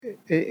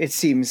It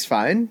seems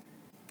fine.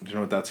 Do you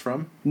know what that's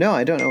from? No,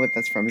 I don't know what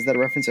that's from. Is that a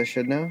reference I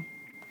should know?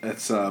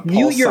 It's Paul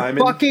Mute your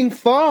Simon. fucking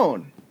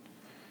phone.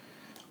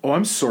 Oh,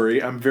 I'm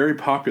sorry. I'm very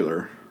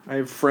popular. I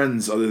have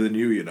friends other than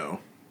you, you know.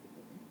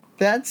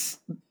 That's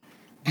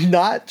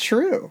not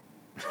true.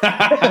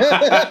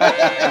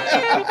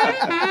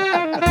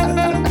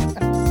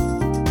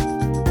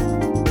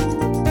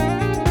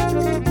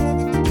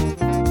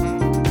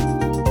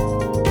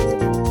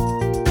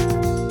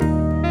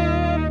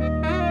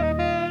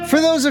 For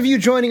those of you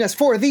joining us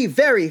for the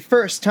very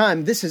first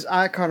time, this is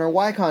Icon or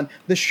Wycon,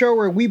 the show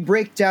where we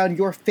break down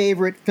your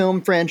favorite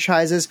film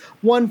franchises,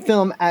 one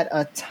film at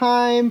a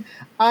time.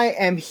 I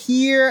am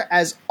here,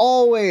 as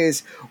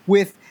always,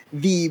 with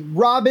the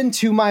Robin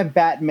to my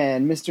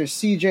Batman, Mr.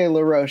 CJ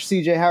LaRoche.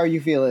 CJ, how are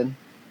you feeling?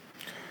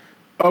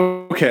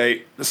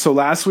 Okay, so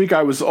last week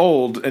I was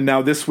old, and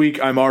now this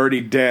week I'm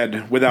already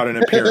dead without an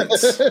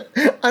appearance.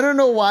 I don't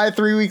know why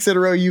 3 weeks in a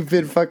row you've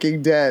been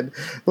fucking dead.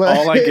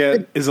 All I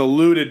get is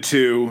alluded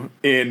to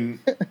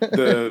in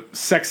the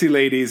sexy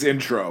ladies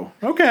intro.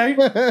 Okay,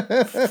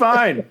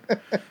 fine.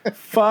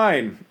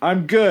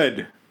 I'm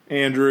good,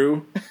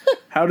 Andrew.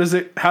 How does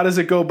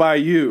it go by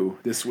you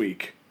this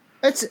week?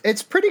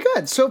 It's pretty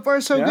good. So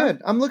far, so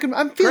good. I'm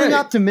feeling Great.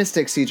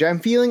 optimistic, CJ. I'm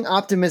feeling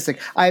optimistic.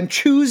 I'm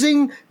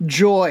choosing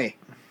joy.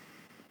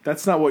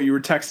 That's not what you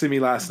were texting me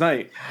last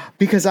night.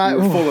 Because You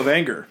were full of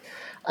anger.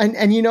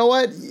 And you know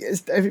what?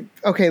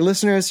 Okay,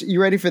 listeners,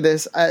 you ready for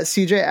this?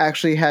 CJ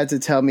actually had to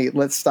tell me,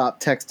 let's stop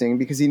texting,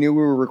 because he knew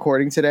we were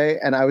recording today,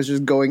 and I was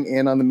just going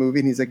in on the movie,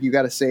 and he's like, you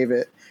got to save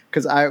it.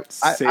 Because I've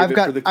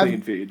got for the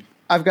clean feed.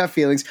 I've got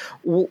feelings.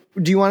 Do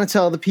you want to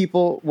tell the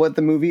people what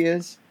the movie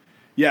is?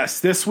 Yes,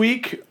 this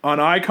week on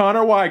Icon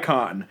or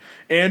Wycon,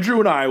 Andrew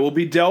and I will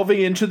be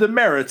delving into the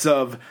merits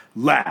of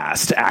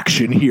Last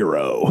Action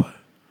Hero.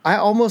 I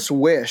almost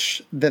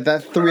wish that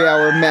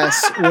 3-hour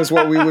mess was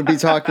what we would be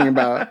talking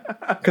about,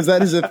 because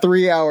that is a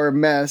 3-hour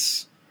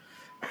mess.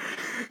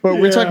 But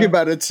we're talking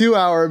about a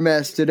 2-hour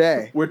mess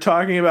today. We're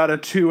talking about a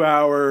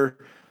 2-hour,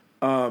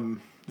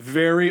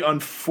 very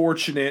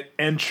unfortunate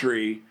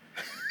entry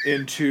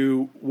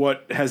into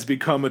what has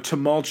become a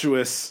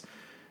tumultuous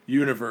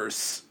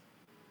universe,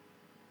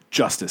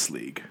 Justice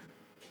League.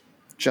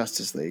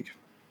 Justice League.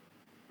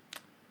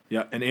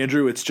 Yeah, and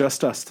Andrew, it's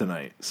just us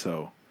tonight,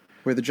 so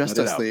We're the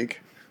Justice League.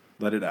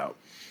 Let it out.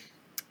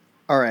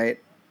 All right.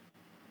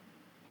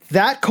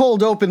 That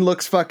cold open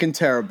looks fucking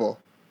terrible.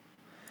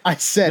 I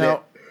said it.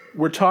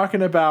 We're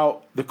talking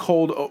about the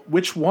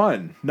which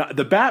one? Not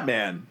the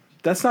Batman.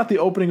 That's not the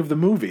opening of the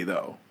movie,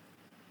 though.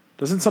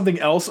 Doesn't something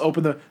else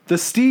open the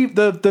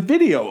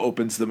video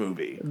opens the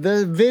movie?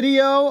 The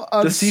video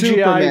of the CGI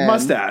Superman.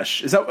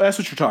 mustache. That's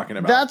what you're talking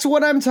about? That's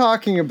what I'm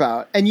talking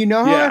about. And you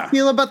know how I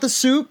feel about the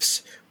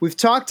Supes? We've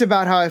talked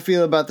about how I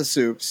feel about the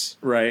Supes.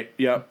 Right.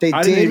 Yep. They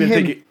did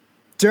him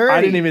dirty.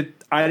 I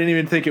didn't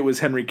even think it was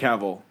Henry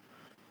Cavill.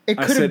 It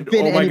could have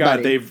been oh my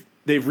anybody. God,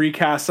 they've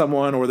recast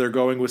someone, or they're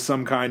going with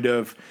some kind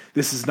of,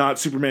 this is not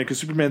Superman, because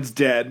Superman's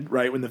dead,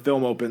 right, when the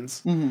film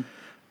opens. Mm-hmm.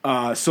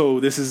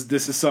 So this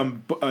is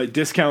some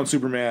discount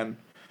Superman,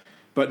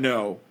 but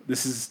no,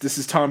 this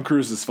is Tom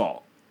Cruise's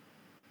fault.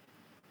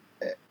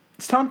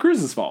 It's Tom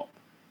Cruise's fault,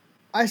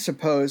 I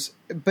suppose,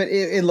 but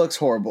it looks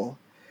horrible.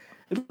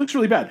 It looks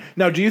really bad.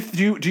 Now, do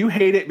you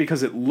hate it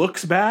because it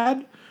looks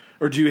bad,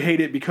 or do you hate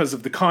it because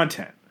of the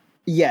content?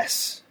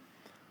 Yes.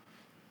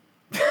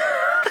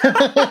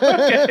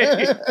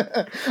 Okay.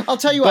 I'll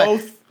tell you why.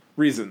 Both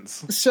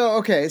reasons.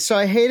 So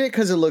I hate it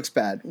because it looks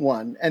bad,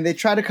 one. And they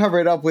try to cover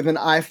it up with an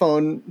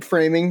iPhone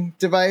framing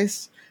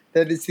device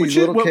that it's these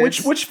little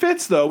kids. Which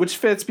fits, though. Which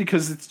fits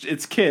because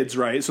it's kids,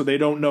 right? So they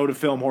don't know to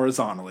film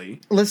horizontally.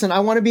 Listen, I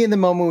want to be in the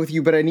moment with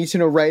you, but I need to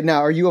know right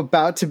now, are you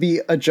about to be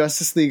a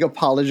Justice League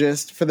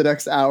apologist for the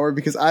next hour?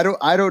 Because I don't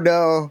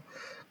know.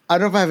 I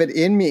don't know if I have it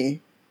in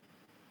me.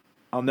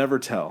 I'll never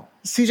tell.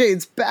 CJ,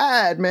 it's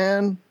bad,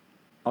 man.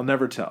 I'll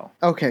never tell.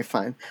 Okay,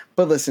 fine.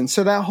 But listen,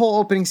 so that whole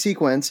opening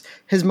sequence,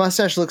 his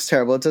mustache looks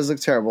terrible. It does look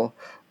terrible.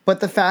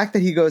 But the fact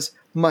that he goes,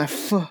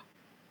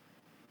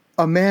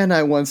 a man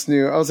I once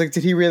knew, I was like,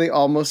 did he really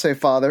almost say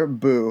father?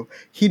 Boo.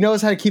 He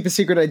knows how to keep a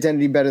secret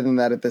identity better than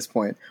that at this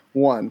point.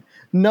 One.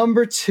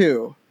 Number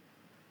two,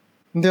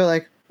 they're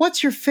like,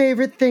 what's your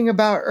favorite thing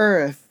about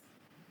Earth?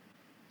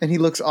 And he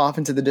looks off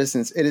into the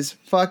distance. It is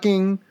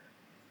fucking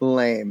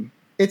lame.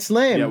 It's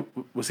lame. Yeah,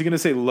 was he going to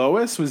say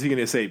Lois? Was he going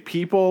to say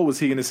people? Was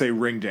he going to say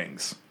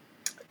ringdings?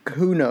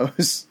 Who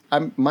knows?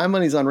 My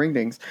money's on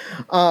ringdings.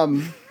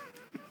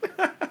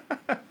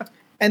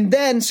 And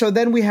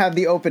then we have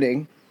the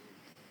opening.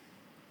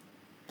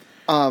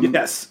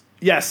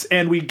 Yes,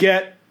 and we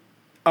get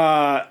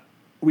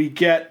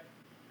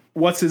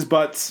what's his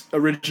butt's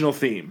original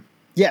theme.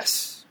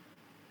 Yes.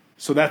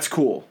 So that's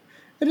cool.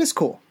 It is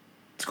cool.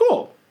 It's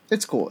cool.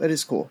 It's cool. It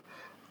is cool.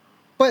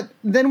 But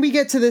then we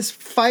get to this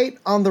fight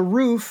on the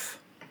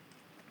roof.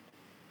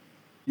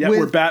 Yeah,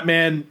 where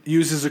Batman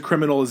uses a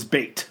criminal as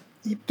bait.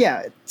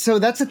 Yeah, so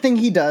that's a thing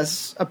he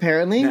does,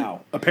 apparently.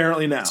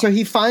 Apparently now. So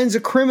he finds a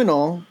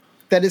criminal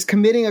that is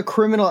committing a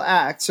criminal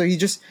act. So he's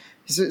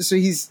So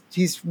he's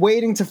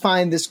waiting to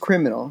find this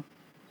criminal.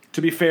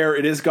 To be fair,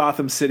 it is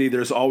Gotham City.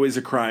 There's always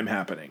a crime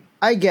happening.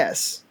 I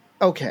guess.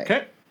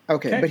 Okay.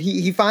 Okay. But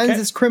he finds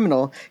this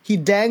criminal. He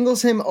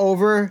dangles him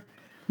over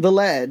the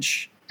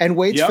ledge and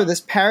waits for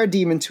this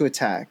parademon to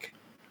attack.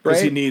 Because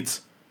right? he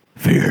needs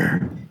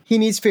fear. He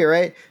needs fear,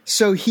 right?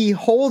 So he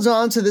holds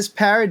on to this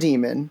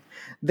parademon.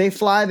 They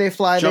fly,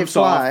 Jumps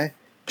off.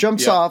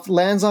 Jumps off,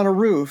 lands on a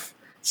roof,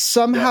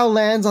 somehow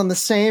lands on the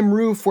same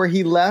roof where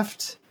he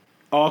left.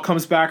 All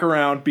comes back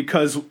around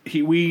because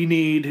we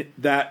need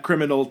that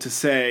criminal to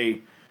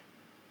say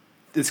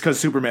it's because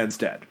Superman's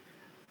dead.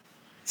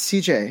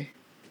 CJ.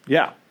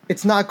 Yeah.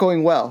 It's not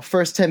going well.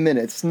 First 10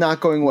 minutes,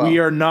 not going well.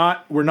 We're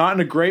not in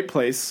a great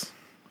place.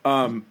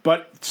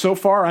 But so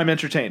far I'm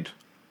entertained.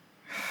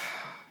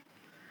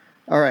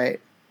 All right.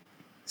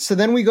 So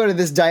then we go to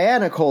this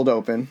Diana cold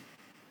open.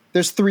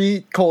 There's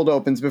 3 cold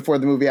opens before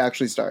the movie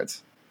actually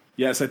starts.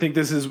 Yes, I think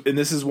this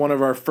is one of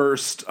our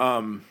first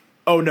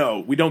oh no,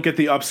 we don't get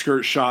the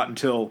upskirt shot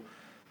until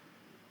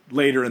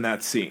later in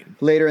that scene.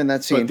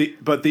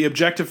 But the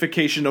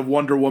objectification of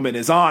Wonder Woman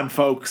is on,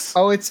 folks.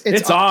 Oh, it's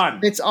on.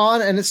 It's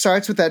on, and it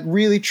starts with that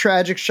really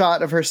tragic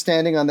shot of her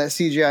standing on that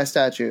CGI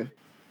statue.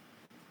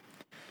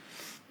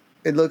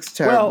 It looks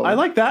terrible. Well, I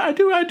like that. I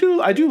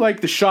do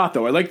like the shot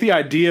though. I like the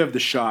idea of the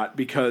shot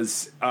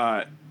because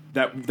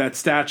that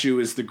statue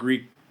is the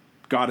Greek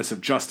goddess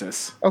of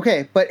justice.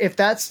 Okay, but if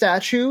that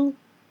statue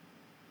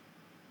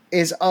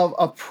is of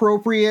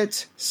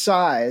appropriate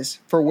size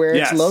for where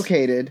it's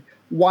located,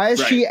 why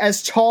is she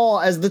as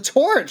tall as the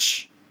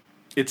torch?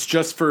 It's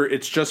just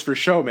for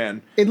show,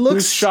 man. It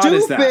looks stupid. Whose shot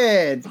is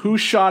that?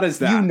 Whose shot is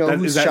that? You know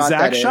whose shot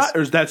that is. Shot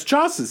or that's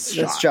Joss's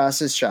shot? That's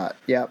Joss's shot.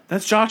 Yep.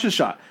 That's Josh's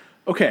shot.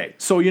 Okay,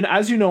 so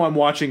as you know, I'm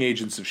watching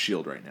Agents of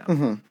S.H.I.E.L.D. right now.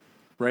 Mm-hmm.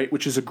 Right,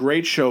 which is a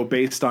great show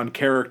based on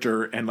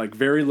character and like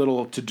very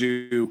little to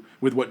do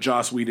with what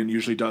Joss Whedon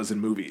usually does in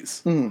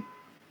movies. Mm-hmm.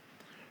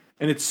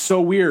 And it's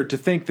so weird to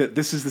think that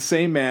this is the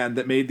same man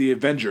that made the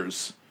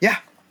Avengers. Yeah,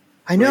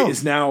 I know. Right,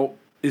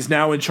 is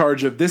now in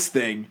charge of this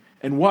thing,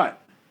 and what?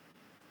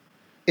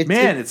 It's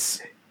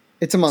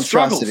a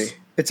monstrosity. Struggles.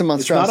 It's a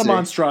monstrosity. It's not a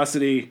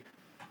monstrosity.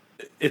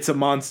 It's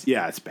a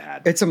Yeah, it's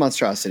bad. It's a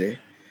monstrosity.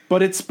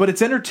 But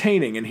it's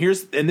entertaining, and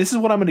this is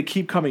what I'm going to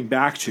keep coming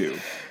back to.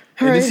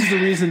 This is the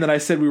reason that I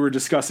said we were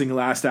discussing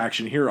Last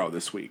Action Hero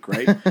this week,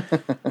 right?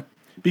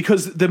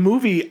 Because the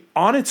movie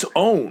on its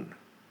own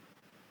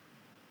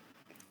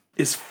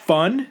is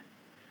fun.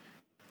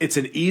 It's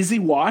an easy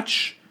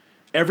watch.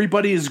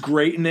 Everybody is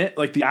great in it.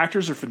 Like the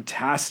actors are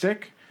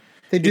fantastic.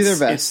 They do their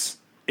best.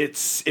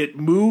 It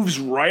moves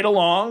right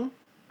along,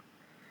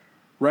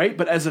 right?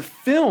 But as a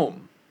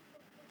film,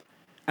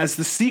 as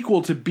the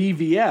sequel to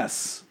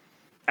BVS,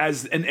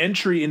 as an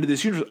entry into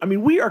this universe, I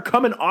mean, we are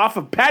coming off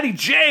of Patty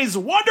J's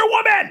Wonder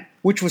Woman,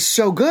 which was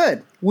so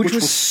good, which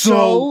was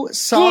so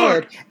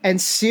solid and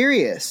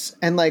serious,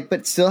 and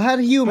but still had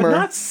humor, but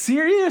not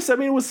serious. I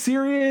mean, it was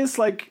serious.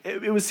 Like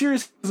it was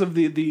serious because of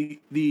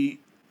the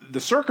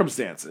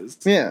circumstances.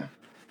 Yeah.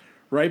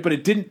 Right, but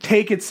it didn't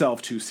take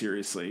itself too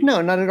seriously.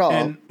 No, not at all.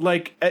 And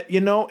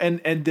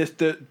and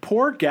the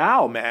poor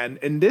gal, man,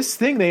 in this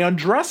thing they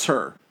undress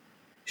her.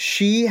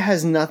 She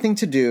has nothing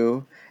to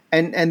do.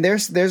 And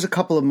there's a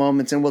couple of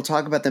moments, and we'll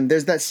talk about them.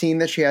 There's that scene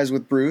that she has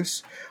with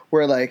Bruce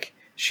where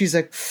she's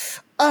like,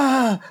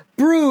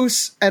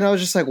 Bruce. And I was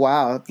just like,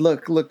 wow,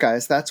 look,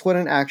 guys, that's what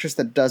an actress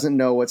that doesn't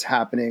know what's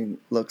happening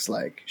looks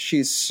like.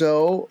 She's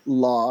so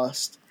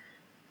lost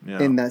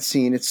in that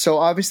scene. It's so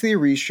obviously a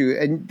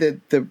reshoot.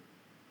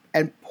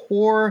 And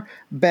poor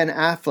Ben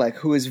Affleck,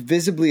 who is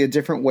visibly a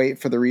different weight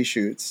for the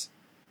reshoots.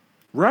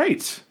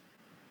 Right.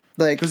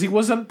 Because he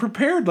wasn't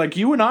prepared. Like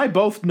you and I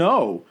both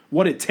know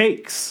what it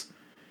takes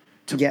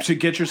to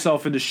get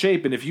yourself into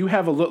shape, and if you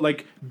have a look,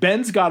 like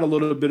Ben's got a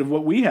little bit of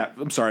what we have.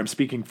 I'm sorry, I'm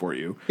speaking for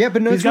you. Yeah,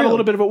 but no, he's got a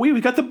little bit of what we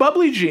got the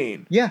bubbly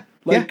gene. Yeah,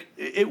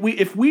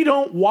 if we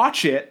don't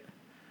watch it,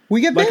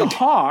 we get like big. A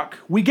hawk.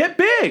 We get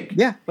big.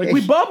 Yeah,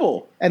 we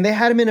bubble. And they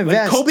had him in a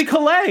vest, Kobe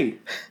Calais.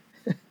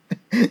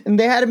 And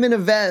they had him in a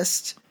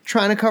vest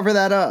trying to cover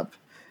that up.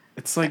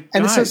 It's like,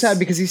 and guys. It's so sad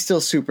because he's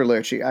still super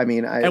lurchy. I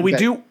mean,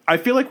 I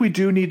feel like we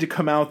do need to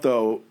come out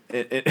though.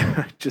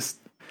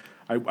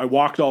 I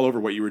walked all over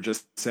what you were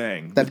just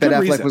saying. That Ben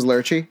Affleck was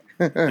lurchy.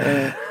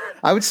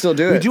 I would still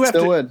do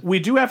it. We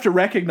do have to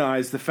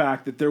recognize the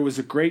fact that there was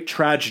a great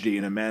tragedy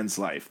in a man's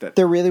life. That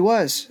there really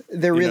was.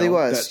 There really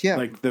was. Yeah,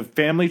 like the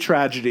family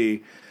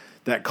tragedy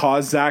that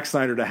caused Zack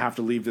Snyder to have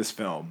to leave this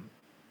film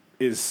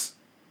is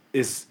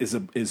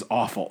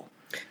awful.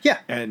 Yeah,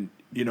 and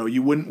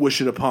you wouldn't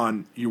wish it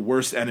upon your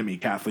worst enemy,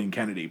 Kathleen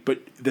Kennedy. But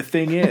the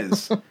thing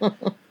is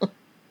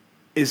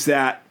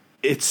that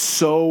it's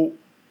so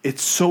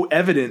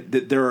evident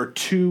that there are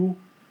two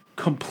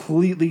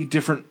completely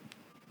different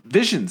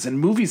visions and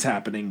movies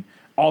happening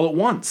all at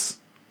once.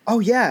 Oh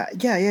yeah.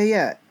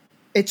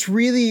 It's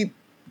really,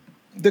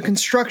 the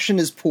construction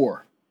is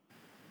poor.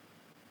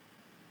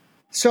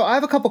 So I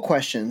have a couple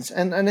questions,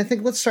 and I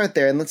think let's start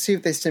there and let's see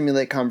if they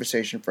stimulate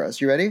conversation for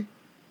us. You ready?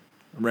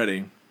 I'm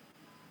ready.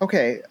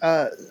 Okay,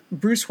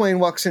 Bruce Wayne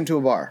walks into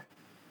a bar.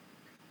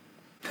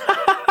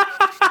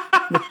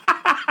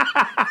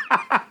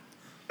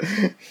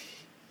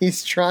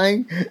 he's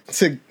trying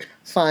to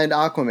find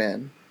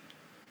Aquaman,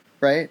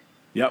 right?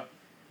 Yep.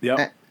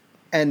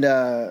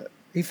 And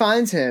he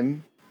finds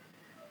him,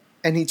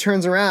 and he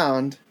turns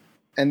around,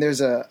 and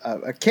there's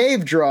a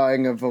cave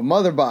drawing of a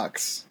mother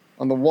box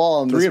on the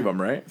wall. Three of them,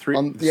 right? Three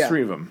of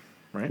them,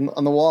 right?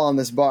 On the wall on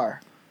this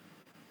bar.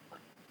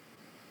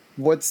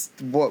 What?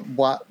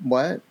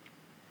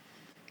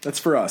 That's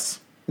for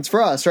us. It's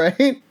for us,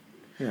 right?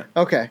 Yeah.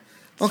 Okay.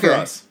 It's for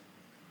us.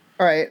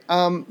 All right.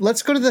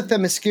 Let's go to the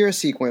Themyscira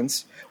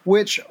sequence,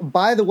 which,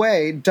 by the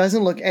way,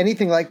 doesn't look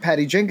anything like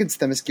Patty Jenkins'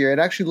 Themyscira. It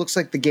actually looks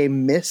like the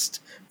game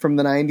Myst from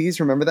the 90s.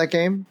 Remember that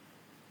game?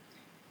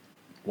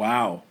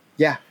 Wow.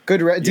 Yeah. Good.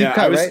 Deep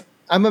cut, right?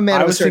 I'm a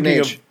man of a certain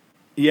age.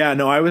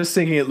 I was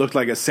thinking it looked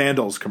like a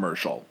Sandals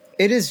commercial.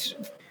 It is.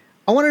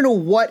 I want to know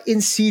what in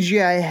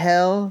CGI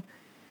hell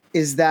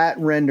is that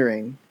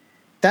rendering.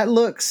 That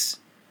looks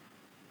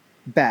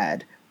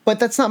bad. But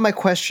that's not my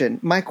question.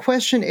 My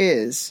question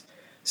is,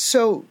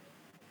 so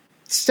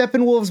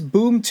Steppenwolf's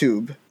boom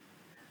tube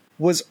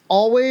was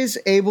always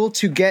able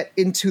to get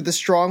into the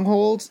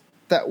stronghold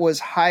that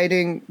was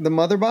hiding the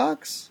mother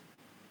box?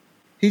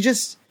 He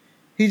just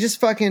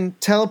fucking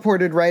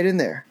teleported right in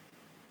there.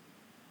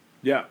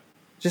 Yeah.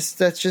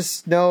 That's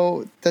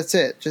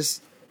it.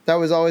 Just, that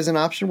was always an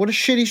option. What a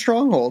shitty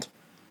stronghold.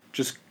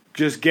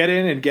 Just get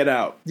in and get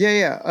out.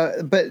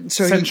 Yeah. But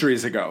so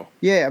centuries ago.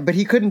 Yeah, but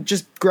he couldn't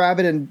just grab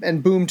it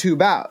and boom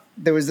tube out.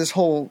 There was this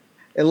whole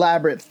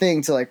elaborate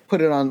thing to like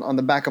put it on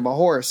the back of a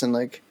horse and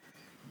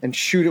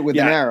shoot it with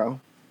an arrow.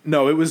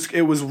 No, it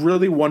was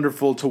really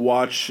wonderful to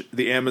watch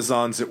the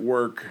Amazons at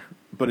work,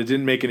 but it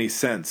didn't make any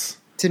sense.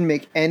 Didn't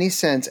make any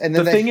sense. And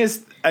then the thing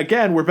is,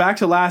 again, we're back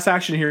to Last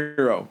Action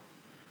Hero.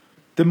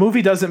 The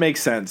movie doesn't make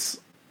sense.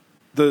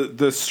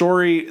 The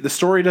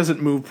story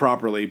doesn't move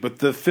properly, but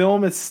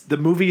the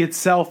movie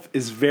itself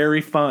is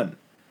very fun.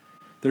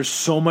 There's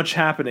so much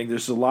happening.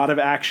 There's a lot of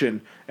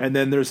action, and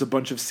then there's a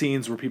bunch of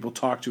scenes where people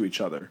talk to each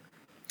other.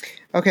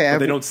 Okay,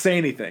 they don't say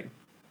anything.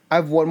 I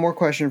have one more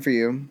question for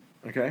you.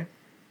 Okay.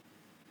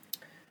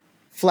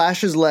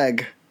 Flash's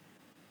leg.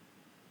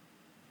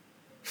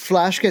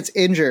 Flash gets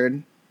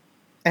injured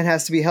and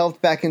has to be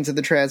helped back into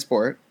the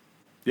transport.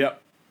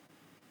 Yep.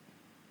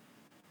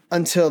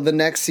 Until the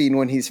next scene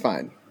when he's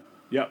fine.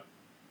 Yep.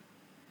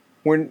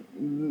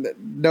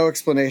 No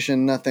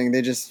explanation, nothing.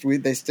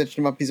 They stitched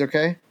him up. He's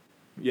okay?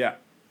 Yeah.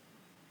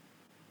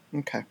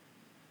 Okay.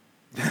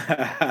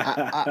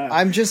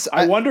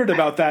 I wondered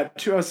about that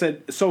too. I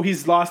said, so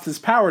he's lost his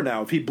power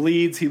now. If he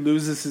bleeds, he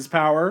loses his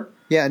power?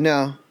 Yeah,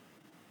 no.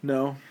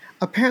 No.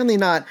 Apparently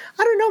not.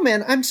 I don't know,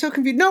 man. I'm so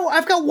confused. No,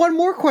 I've got one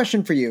more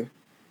question for you.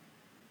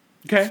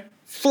 Okay.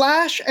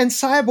 Flash and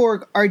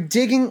Cyborg are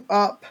digging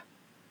up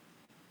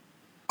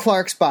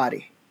Clark's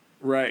body.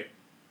 Right.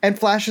 And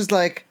Flash is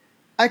like,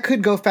 I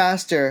could go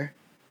faster,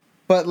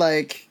 but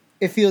like,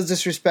 it feels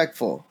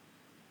disrespectful.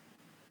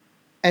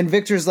 And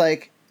Victor's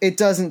like, it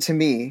doesn't to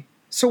me.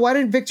 So why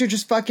didn't Victor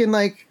just fucking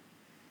like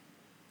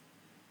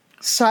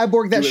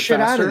Cyborg that shit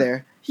faster? Out of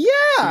there?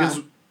 Yeah.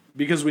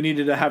 Because we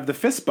needed to have the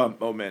fist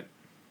bump moment.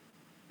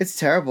 It's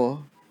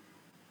terrible.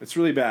 It's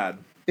really bad.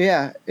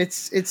 Yeah,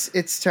 it's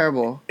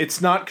terrible.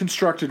 It's not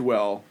constructed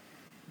well.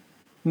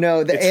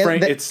 No,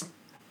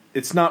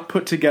 it's not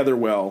put together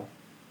well.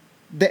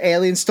 The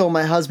alien stole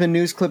my husband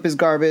news clip is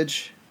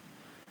garbage.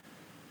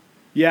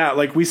 Yeah,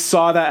 like we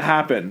saw that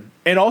happen.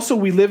 And also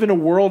we live in a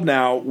world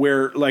now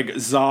where like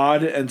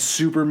Zod and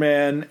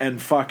Superman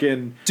and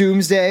fucking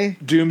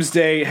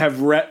Doomsday have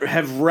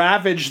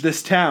ravaged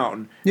this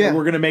town. Yeah. And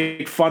we're going to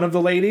make fun of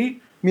the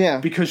lady. Yeah.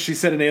 Because she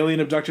said an alien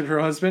abducted her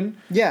husband.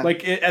 Yeah.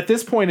 Like at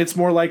this point it's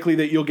more likely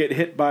that you'll get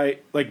hit by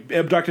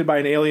abducted by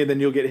an alien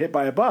than you'll get hit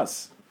by a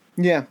bus.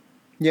 Yeah.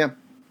 Yeah.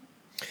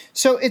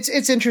 So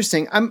it's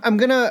interesting. I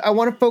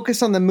want to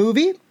focus on the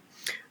movie,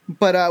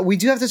 but we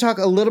do have to talk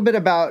a little bit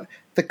about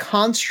the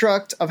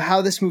construct of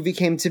how this movie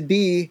came to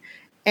be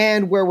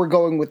and where we're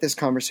going with this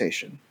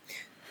conversation.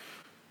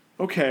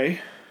 Okay.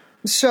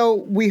 So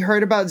we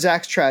heard about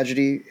Zach's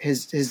tragedy.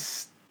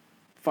 His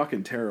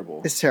fucking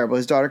terrible. It's terrible.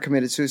 His daughter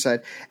committed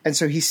suicide, and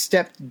so he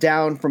stepped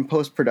down from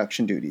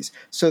post-production duties.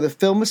 So the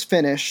film was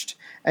finished,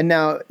 and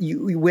now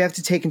we have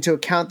to take into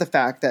account the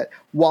fact that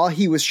while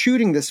he was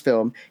shooting this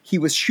film, he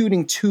was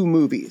shooting 2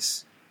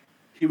 movies.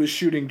 He was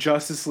shooting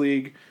Justice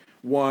League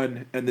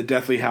 1 and the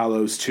Deathly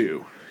Hallows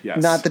 2.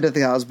 Yes. Not the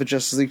Deathly Hallows, but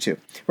Justice League 2.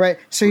 Right?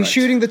 So he's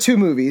shooting the 2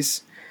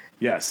 movies.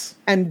 Yes.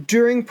 And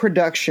during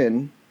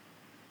production,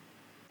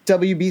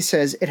 WB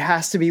says it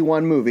has to be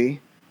 1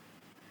 movie.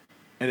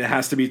 And it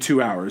has to be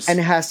 2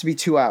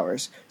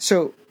 hours.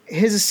 So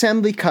his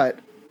assembly cut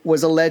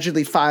was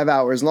allegedly 5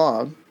 hours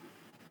long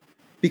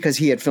because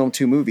he had filmed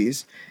 2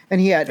 movies. And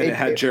it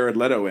had Jared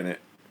Leto in it.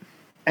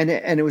 And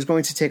it was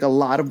going to take a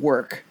lot of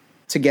work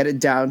to get it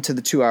down to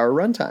the 2-hour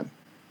runtime.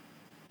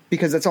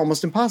 Because that's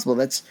almost impossible.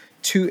 It's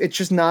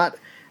just not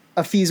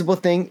a feasible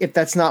thing if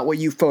that's not what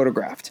you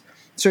photographed.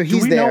 So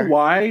he's there. Do we know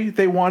why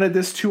they wanted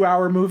this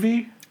 2-hour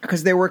movie?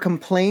 Because there were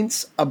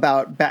complaints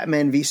about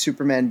Batman v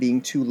Superman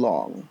being too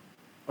long.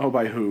 Oh,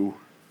 by who?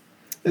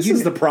 This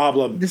is the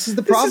problem. This is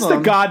the problem. This is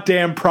the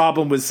goddamn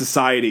problem with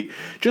society.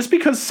 Just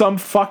because some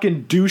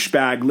fucking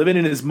douchebag living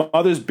in his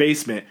mother's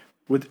basement,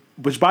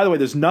 which, by the way,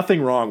 there's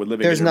nothing wrong with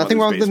living in your mother's basement. There's nothing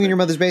wrong with living in your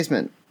mother's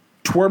basement.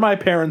 Were my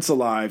parents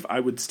alive, I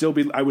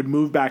would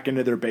move back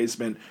into their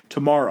basement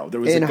tomorrow.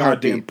 There was a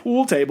goddamn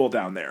pool table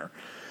down there.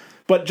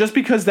 But just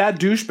because that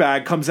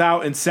douchebag comes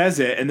out and says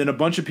it, and then a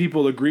bunch of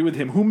people agree with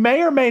him, who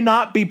may or may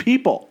not be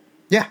people.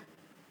 Yeah.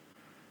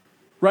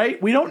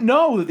 Right? We don't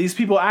know that these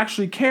people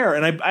actually care,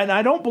 and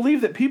I don't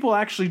believe that people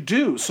actually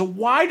do. So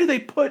why do they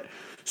put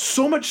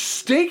so much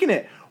stake in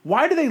it?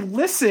 Why do they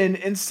listen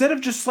instead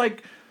of just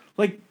like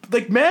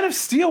Man of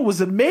Steel was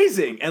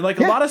amazing, and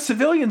a lot of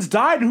civilians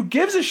died, and who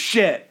gives a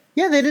shit?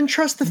 Yeah, they didn't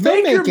trust the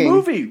filmmaking. Make your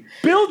movie.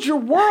 Build your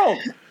world.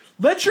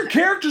 Let your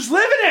characters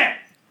live in it.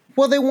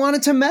 Well, they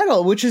wanted to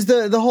meddle, which is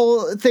the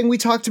whole thing we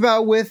talked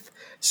about with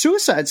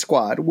Suicide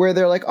Squad, where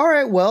they're like, all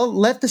right, well,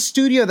 let the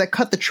studio that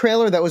cut the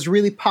trailer that was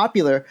really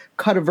popular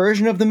cut a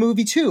version of the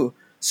movie too,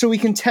 so we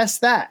can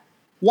test that.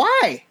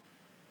 Why?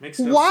 Makes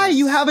no Why? sense.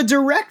 You have a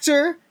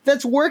director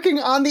that's working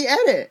on the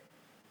edit.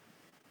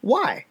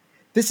 Why?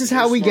 This is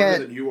how we get... They're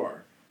smarter than you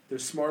are. They're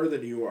smarter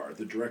than you are.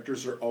 The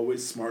directors are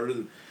always smarter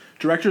than...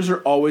 Directors are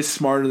always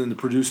smarter than the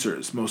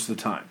producers most of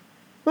the time.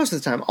 Most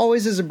of the time.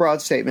 Always is a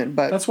broad statement,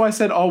 but... That's why I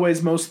said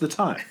always most of the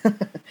time.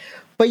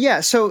 But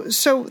yeah, so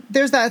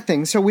there's that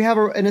thing. So we have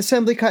an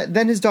assembly cut,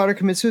 then his daughter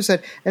commits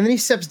suicide, and then he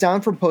steps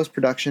down from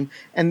post-production,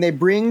 and they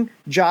bring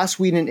Joss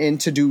Whedon in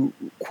to do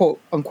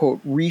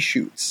quote-unquote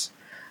reshoots.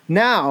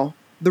 Now,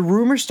 the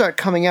rumors start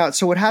coming out.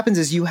 So what happens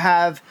is you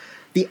have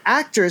the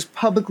actors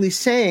publicly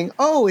saying,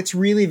 oh, it's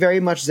really very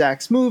much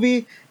Zack's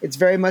movie. It's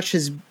very much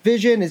his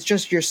vision. It's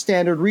just your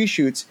standard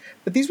reshoots.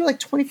 But these were like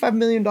 $25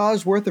 million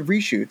worth of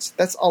reshoots.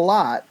 That's a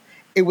lot.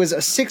 It was a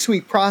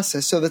 6-week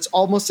process, so that's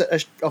almost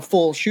a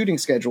full shooting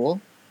schedule.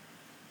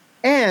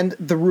 And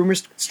the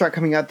rumors start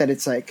coming out that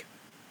it's like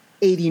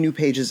 80 new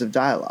pages of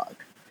dialogue,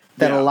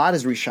 that a lot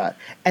is reshot.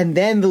 And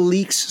then the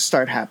leaks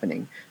start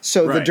happening.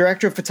 So the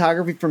director of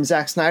photography from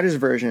Zack Snyder's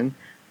version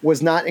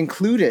was not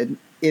included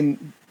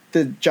in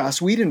the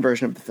Joss Whedon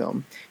version of the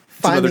film.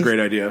 It's another great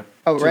idea.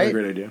 Oh, right?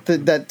 Another great idea.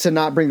 That to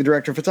not bring the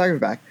director of photography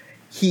back.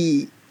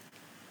 He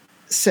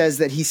says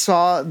that he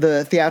saw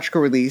the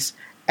theatrical release,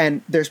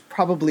 and there's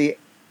probably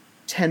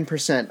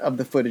 10% of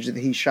the footage that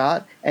he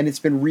shot, and it's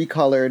been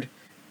recolored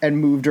and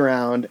moved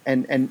around,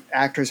 and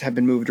actors have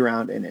been moved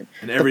around in it.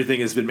 And everything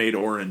has been made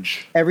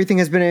orange. Everything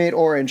has been made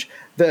orange.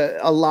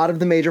 A lot of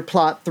the major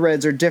plot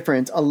threads are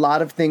different. A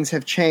lot of things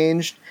have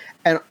changed.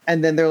 And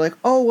then they're like,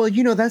 oh,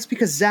 well, that's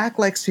because Zack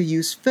likes to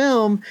use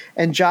film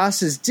and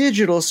Joss is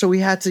digital, so we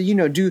had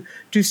to,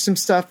 do some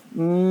stuff.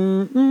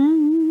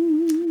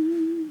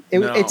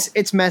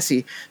 It's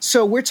messy.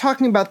 So we're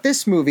talking about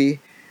this movie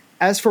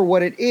as for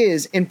what it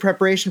is in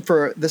preparation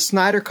for the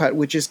Snyder Cut,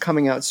 which is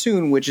coming out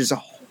soon, which is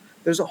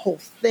there's a whole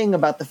thing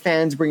about the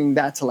fans bringing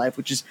that to life,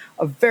 which is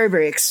a very,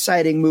 very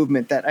exciting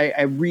movement that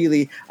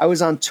I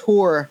was on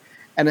tour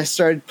and I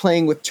started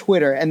playing with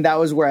Twitter, and that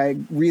was where I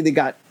really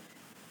got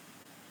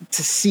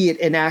to see it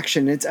in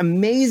action. It's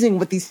amazing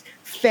what these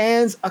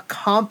fans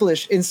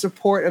accomplished in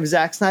support of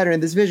Zack Snyder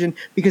and this vision,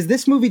 because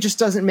this movie just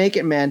doesn't make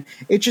it, man.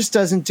 It just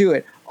doesn't do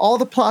it. All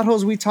the plot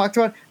holes we talked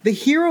about, the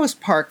Heroes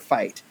Park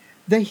fight,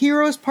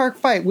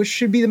 which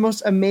should be the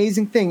most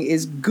amazing thing,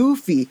 is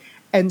goofy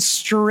and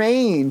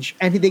strange.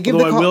 And they give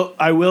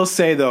I will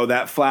say though,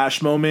 that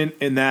Flash moment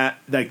in that,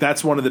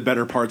 that's one of the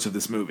better parts of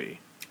this movie.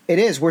 It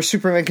is, where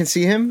Superman can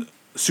see him.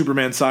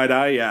 Superman side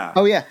eye, yeah.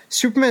 Oh yeah,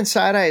 Superman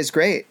side eye is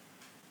great.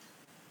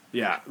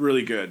 Yeah,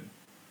 really good.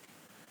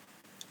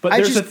 But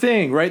there's a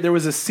thing, right? There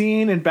was a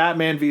scene in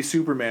Batman v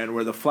Superman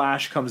where the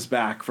Flash comes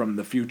back from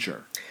the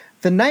future.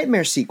 The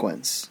nightmare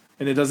sequence.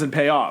 And it doesn't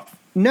pay off.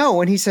 No,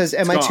 when he says,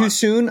 am I too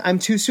soon? I'm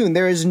too soon.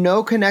 There is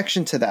no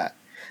connection to that.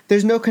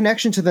 There's no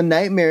connection to the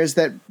nightmares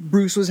that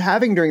Bruce was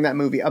having during that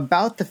movie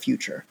about the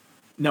future.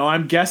 Now,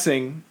 I'm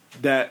guessing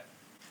that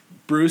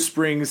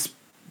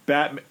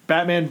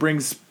Batman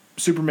brings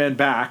Superman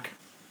back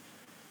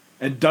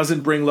and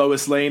doesn't bring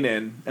Lois Lane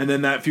in, and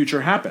then that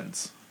future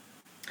happens.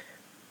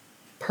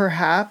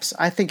 Perhaps.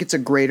 I think it's a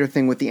greater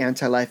thing with the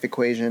anti-life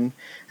equation,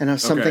 and how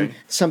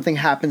something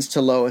happens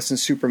to Lois and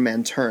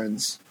Superman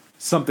turns.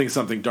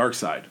 Something dark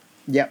side.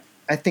 Yep.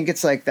 I think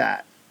it's like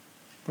that.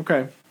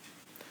 Okay.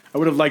 I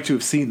would have liked to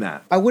have seen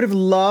that. I would have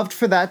loved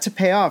for that to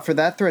pay off, for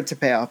that thread to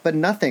pay off, but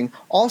nothing.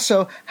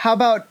 Also, how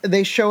about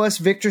they show us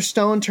Victor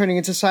Stone turning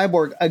into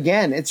Cyborg?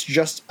 Again, it's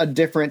just a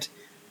different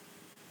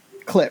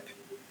clip.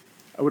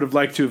 I would have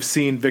liked to have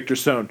seen Victor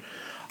Stone.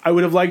 I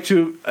would have liked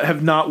to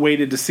have not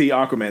waited to see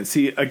Aquaman.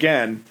 See,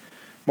 again,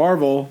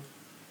 Marvel,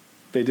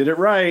 they did it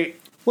right.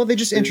 Well, they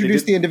just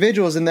introduced the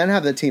individuals and then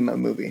have the team-up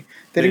movie.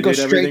 They didn't go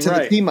straight to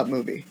the team-up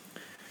movie.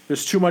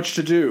 There's too much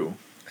to do.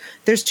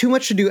 There's too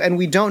much to do, and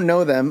we don't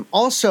know them.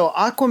 Also,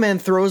 Aquaman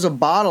throws a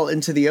bottle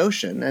into the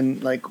ocean,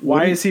 and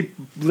why is he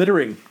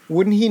littering?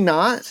 Wouldn't he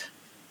not?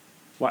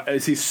 Why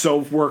is he so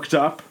worked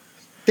up?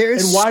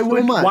 There's and why so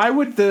would much. Why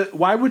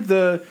would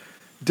the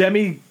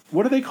Demi?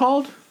 What are they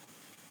called?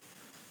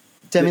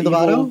 Demi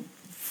Lovato.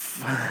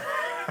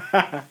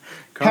 Come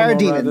on, ride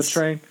the Parademons.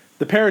 train.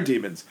 The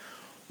Parademons.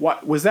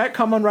 What was that?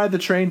 Come on, ride the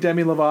train.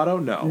 Demi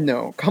Lovato. No.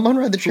 No, Come On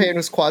Ride the Train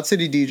was Quad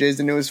City DJs,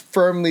 and it was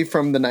firmly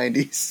from the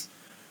 90s.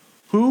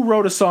 Who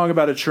wrote a song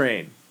about a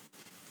train?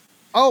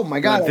 Oh my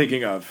That god! I'm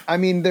thinking of. I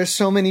mean, there's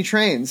so many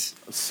trains.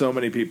 So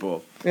many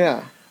people.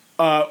 Yeah.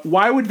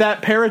 Why would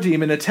that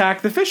parademon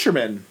attack the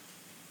fisherman?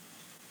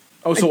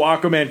 Oh, so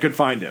Aquaman could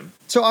find him.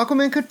 So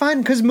Aquaman could find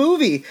him because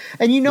movie,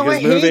 and you know Because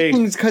I hate movie.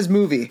 things because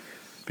movie.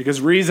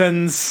 Because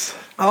reasons.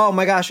 Oh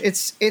my gosh,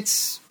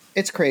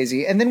 it's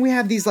crazy. And then we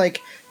have these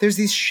there's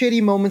these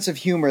shitty moments of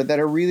humor that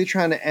are really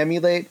trying to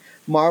emulate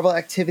Marvel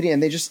activity,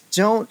 and they just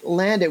don't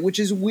land it, which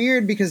is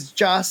weird because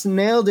Joss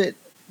nailed it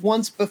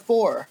once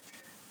before.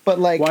 But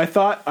Well, I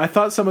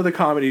thought some of the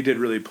comedy did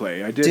really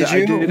play. I did. Did you?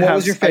 I did What have,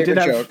 was your I did favorite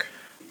have- joke?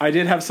 I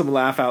did have some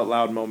laugh out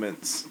loud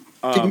moments.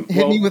 Hit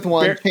me with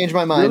one. Change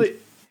my mind.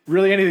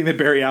 Really, anything that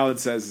Barry Allen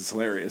says is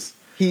hilarious.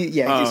 He's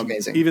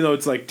amazing. Even though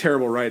it's like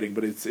terrible writing,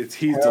 but he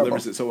Terrible.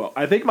 delivers it so well.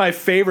 I think my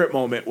favorite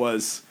moment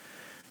was,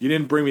 "You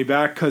didn't bring me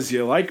back because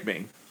you like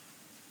me."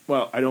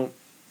 Well, I don't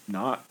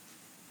not.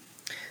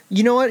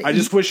 You know what? I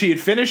just wish he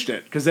had finished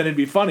it because then it'd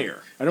be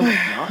funnier. I don't.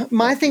 Not.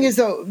 My thing is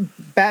though,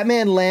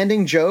 Batman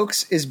landing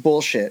jokes is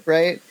bullshit,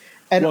 right?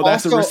 And Well,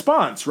 that's also, a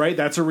response, right?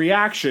 That's a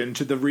reaction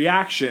to the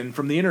reaction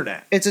from the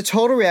internet. it's a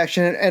total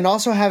reaction, and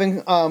also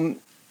having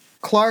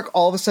Clark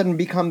all of a sudden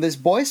become this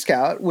Boy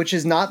Scout, which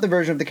is not the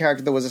version of the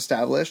character that was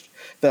established.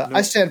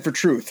 I stand for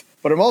truth,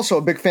 but I'm also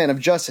a big fan of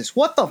justice.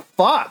 What the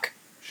fuck?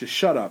 Just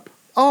shut up.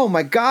 Oh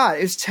my god,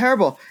 it's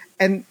terrible.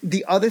 And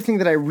the other thing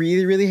that I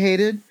really, really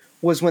hated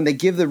was when they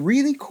give the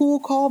really cool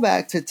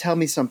callback to "Tell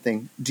me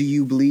something. Do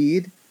you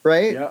bleed?"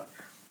 Right? Yeah.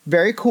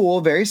 Very cool,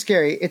 very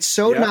scary. It's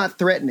so Yeah. not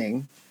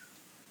threatening.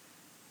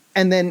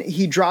 And then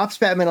he drops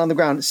Batman on the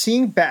ground.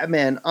 Seeing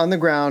Batman on the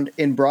ground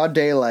in broad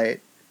daylight,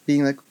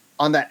 being like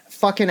on that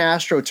fucking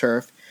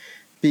AstroTurf,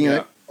 being Yeah.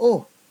 like,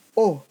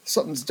 oh,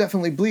 something's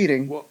definitely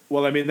bleeding.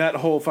 Well, I mean, that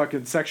whole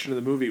fucking section of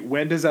the movie,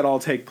 when does that all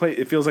take place?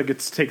 It feels like it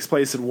takes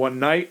place in one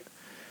night,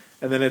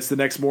 and then it's the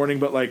next morning,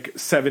 but like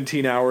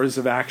 17 hours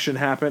of action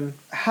happen.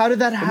 How did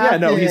that Yeah,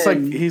 happen? no,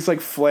 he's like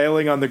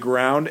flailing on the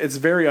ground. It's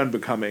very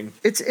unbecoming.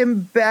 It's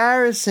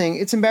embarrassing.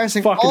 It's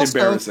embarrassing. Fucking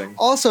embarrassing.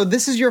 Also,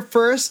 this is your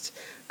first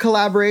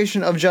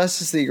collaboration of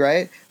Justice League,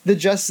 right? The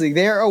Justice League.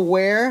 They're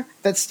aware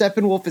that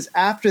Steppenwolf is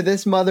after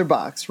this mother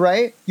box,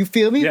 right? You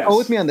feel me? Yes. Go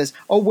with me on this.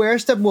 Aware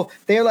Steppenwolf.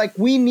 They're like,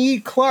 we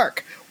need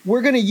Clark.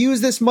 We're going to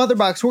use this mother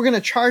box. We're going to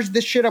charge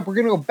this shit up. We're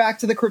going to go back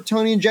to the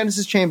Kryptonian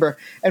Genesis chamber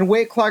and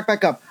wake Clark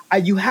back up.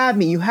 You had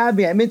me.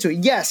 I'm into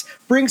it. Yes,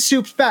 bring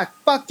Supes back.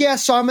 Fuck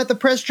yes, saw him at the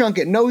press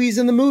junket. No, he's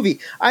in the movie.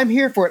 I'm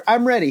here for it.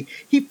 I'm ready.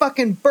 He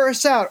fucking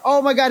bursts out.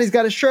 Oh my god, he's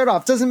got his shirt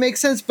off. Doesn't make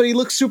sense, but he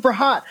looks super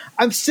hot.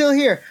 I'm still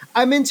here.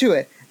 I'm into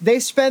it. They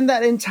spend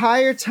that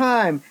entire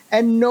time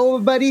and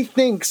nobody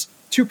thinks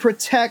to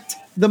protect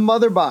the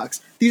mother box.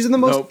 These are the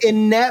most Nope.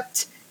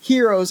 inept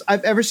heroes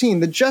I've ever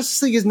seen. The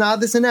Justice League is not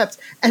this inept.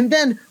 And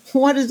then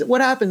what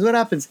happens?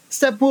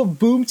 Steppenwolf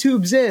boom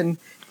tubes in,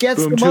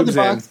 gets Boom the mother tubes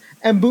box, in.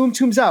 and boom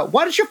tubes out.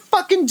 Why did you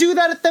fucking do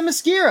that at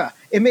Themyscira?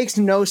 It makes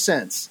no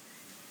sense.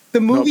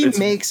 The movie it's-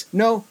 makes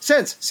no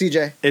sense,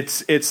 CJ.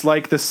 It's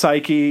like the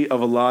psyche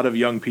of a lot of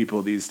young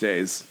people these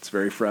days. It's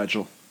very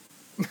fragile.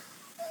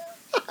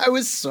 I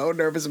was so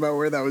nervous about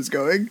where that was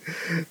going.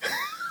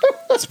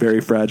 It's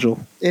very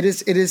fragile. It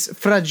is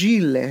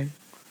fragile.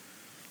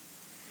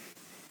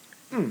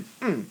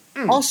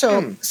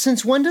 Also,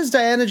 since when does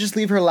Diana just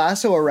leave her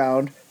lasso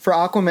around for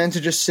Aquaman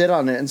to just sit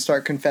on it and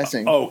start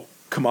confessing? Oh,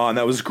 come on.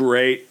 That was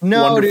great.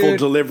 No, Wonderful dude.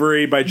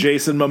 delivery by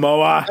Jason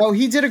Momoa. Oh,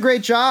 he did a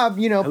great job,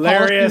 Hilarious.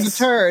 polishing the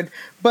turd.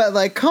 But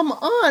like, come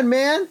on,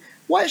 man.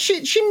 Why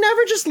she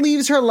never just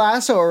leaves her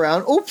lasso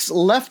around. Oops,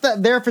 left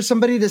that there for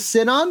somebody to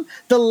sit on.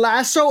 The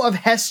lasso of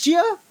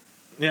Hestia?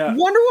 Yeah.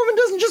 Wonder Woman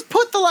doesn't just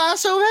put the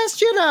lasso of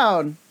Hestia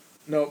down.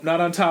 No, not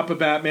on top of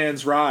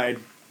Batman's ride.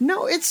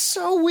 No, it's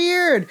so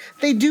weird.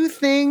 They do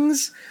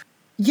things.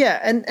 Yeah,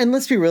 and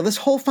let's be real. This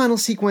whole final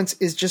sequence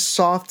is just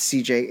soft,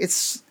 CJ.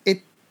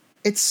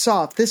 It's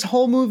soft. This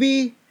whole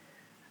movie,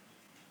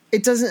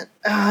 it doesn't.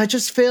 It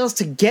just fails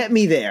to get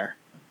me there.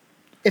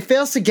 It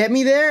fails to get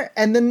me there,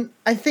 and then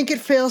I think it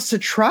fails to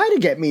try to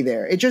get me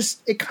there.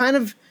 It kind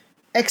of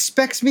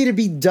expects me to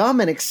be dumb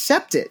and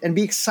accept it and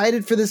be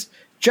excited for this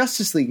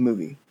Justice League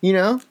movie. You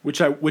know?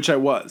 Which I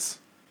was.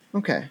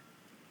 Okay.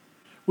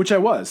 Which I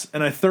was,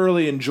 and I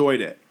thoroughly enjoyed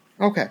it.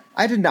 Okay.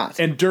 I did not.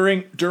 And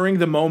during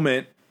the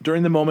moment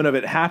of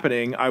it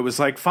happening, I was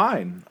like,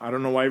 fine. I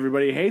don't know why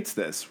everybody hates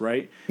this,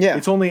 right? Yeah.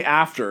 It's only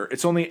after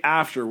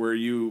where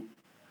you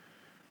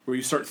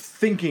start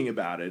thinking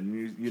about it,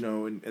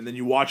 and and then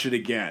you watch it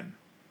again,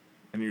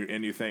 and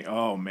you think,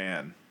 oh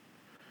man,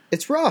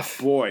 It's rough.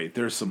 boy,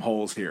 there's some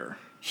holes here.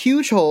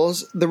 Huge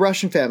holes. The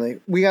Russian family.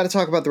 We got to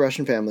talk about the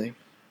Russian family.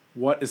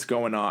 What is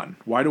going on?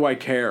 Why do I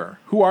care?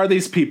 Who are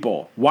these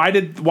people? Why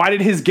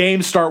did his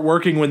game start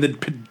working when the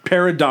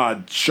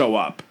Paradod show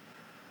up?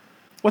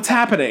 What's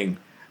happening?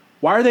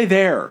 Why are they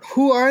there?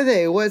 Who are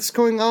they? What's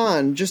going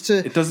on?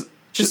 It does.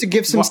 Just to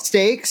give some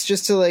stakes,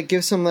 just to like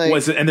give some like.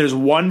 Was it? And there's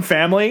one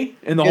family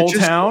in the whole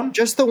town,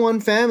 just the one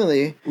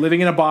family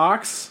living in a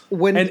box.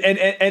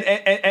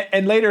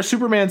 And later,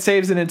 Superman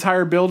saves an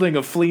entire building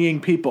of fleeing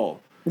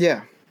people.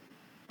 Yeah,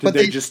 Did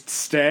they just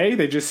stay?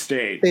 They just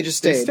stayed. They just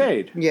stayed. They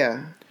stayed.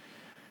 Yeah,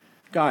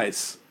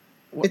 guys,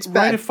 it's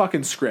bad. Write a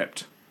fucking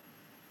script.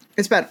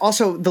 It's bad.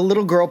 Also, the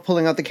little girl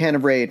pulling out the can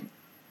of Raid.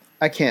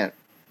 I can't.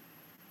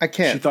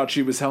 She thought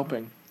she was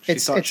helping.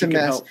 It's a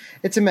mess. Help.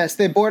 It's a mess.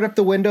 They board up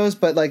the windows,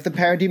 but like the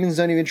parademons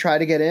don't even try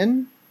to get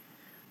in.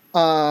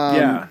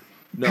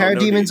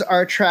 Parademons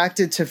are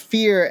attracted to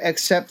fear,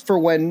 except for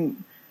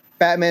when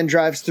Batman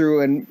drives through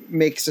and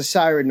makes a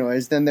siren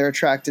noise. Then they're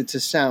attracted to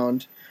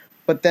sound,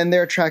 but then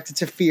they're attracted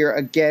to fear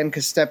again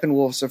because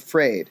Steppenwolf's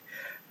afraid.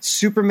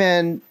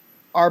 Superman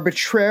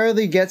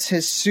arbitrarily gets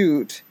his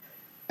suit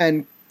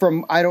and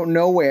from I don't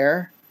know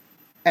where,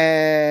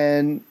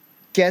 and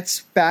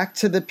gets back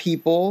to the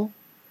people.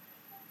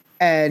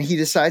 And he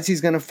decides he's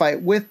going to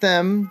fight with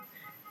them.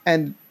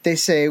 And they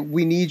say,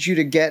 we need you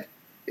to get,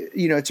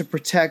 to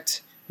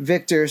protect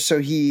Victor so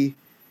he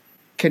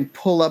can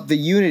pull up the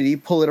Unity,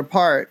 pull it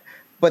apart.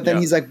 But then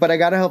he's like, but I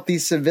got to help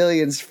these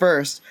civilians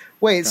first.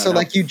 Wait,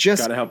 you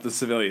just... Got to help the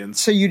civilians.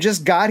 So you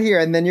just got here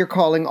and then you're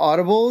calling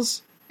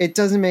audibles? It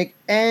doesn't make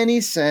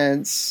any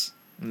sense.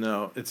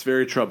 No, it's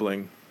very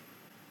troubling.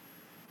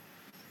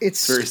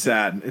 It's very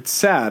sad. It's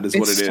sad is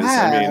what it is.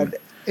 Sad. I mean...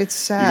 It's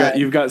sad.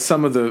 You've got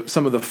some of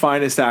the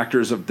finest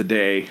actors of the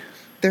day.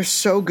 They're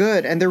so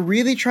good, and they're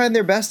really trying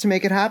their best to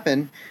make it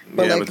happen.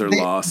 But but they're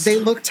lost. They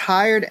look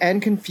tired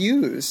and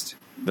confused.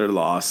 They're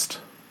lost.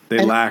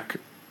 They lack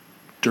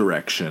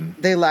direction.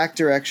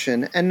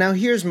 And now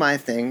here's my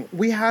thing: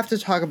 we have to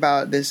talk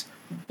about this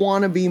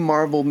wannabe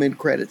Marvel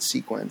mid-credits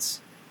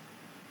sequence.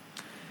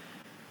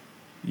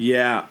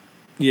 Yeah.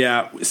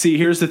 Yeah, see,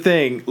 here's the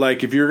thing.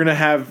 Like, if you're going to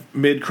have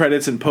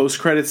mid-credits and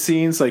post-credits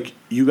scenes, like,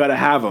 you got to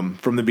have them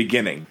from the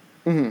beginning.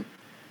 Mm-hmm.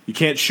 You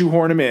can't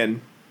shoehorn them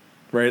in,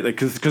 right? Like,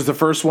 because the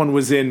first one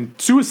was in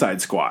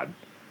Suicide Squad.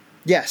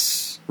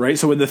 Yes. Right?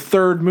 So in the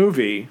third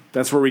movie,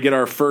 that's where we get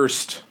our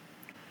first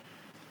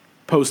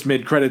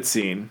post-mid-credits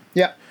scene.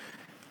 Yeah.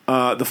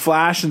 The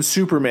Flash and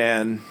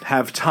Superman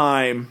have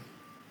time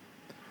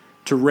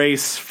to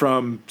race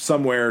from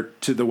somewhere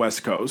to the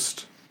West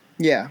Coast.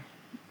 Yeah.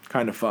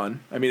 Kind of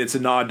fun. I mean, it's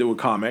a nod to a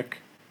comic.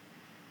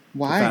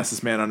 Why? The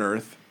Fastest Man on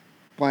Earth.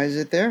 Why is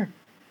it there?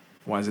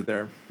 Why is it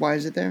there? Why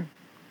is it there?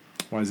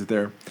 Why is it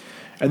there?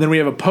 And then we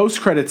have a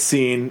post-credits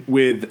scene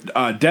with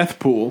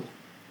Deathpool.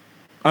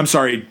 I'm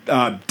sorry,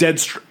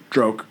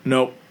 Deadstroke.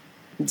 Nope.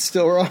 It's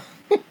still wrong.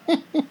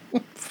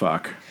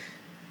 Fuck.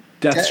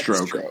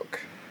 Deathstroke.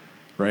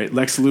 Right?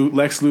 Lex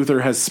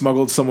Luthor has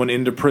smuggled someone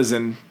into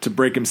prison to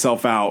break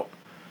himself out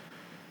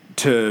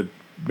to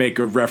make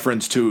a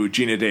reference to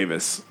Gina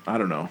Davis. I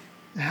don't know.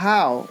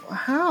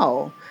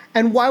 How?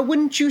 And why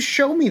wouldn't you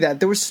show me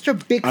that? There was such a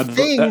big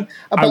thing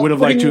about I would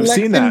have liked to have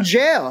Lex seen that. in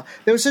jail.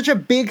 There was such a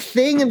big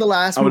thing in the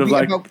last movie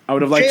about I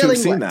would have liked to have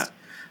seen Lex. that.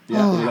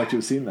 Yeah, I would have liked to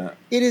have seen that.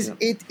 It is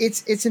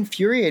it's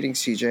infuriating,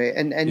 CJ.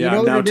 And yeah, you know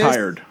I'm now what it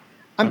tired. Is?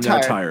 I'm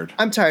tired.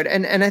 I'm tired.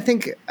 And I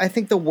think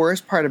the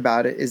worst part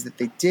about it is that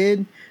they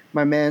did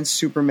my man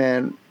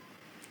Superman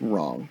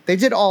wrong. They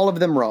did all of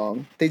them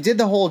wrong. They did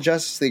the whole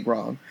Justice League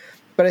wrong.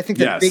 But I think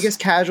the biggest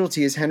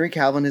casualty is Henry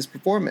Cavill and his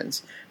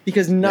performance,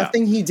 because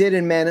nothing he did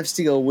in Man of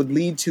Steel would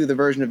lead to the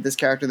version of this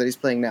character that he's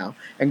playing now.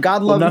 And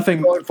God love him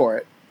for going for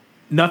it.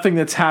 Nothing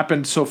that's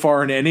happened so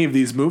far in any of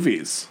these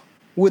movies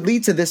would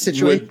lead to this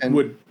situation.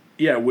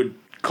 Would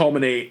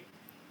culminate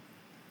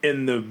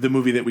in the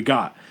movie that we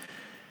got.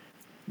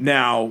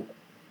 Now,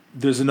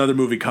 there's another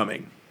movie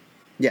coming.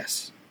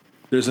 Yes.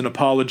 There's an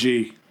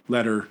apology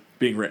letter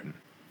being written.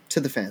 To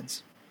the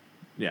fans.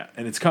 Yeah,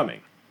 and it's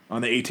coming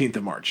on the 18th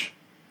of March.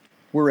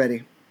 We're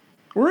ready.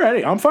 We're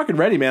ready. I'm fucking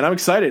ready, man. I'm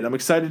excited. I'm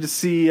excited to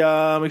see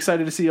all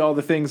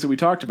the things that we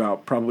talked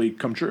about probably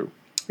come true.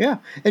 Yeah.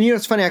 And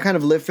it's funny, I kind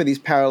of live for these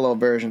parallel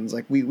versions.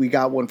 Like we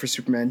got one for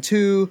Superman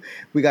 2,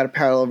 we got a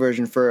parallel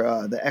version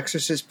for the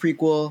Exorcist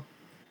prequel.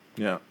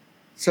 Yeah.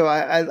 So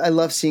I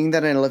love seeing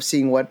that, and I love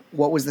seeing what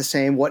was the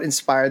same, what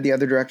inspired the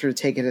other director to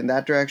take it in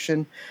that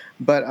direction.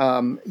 But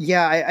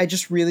I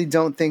just really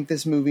don't think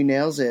this movie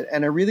nails it,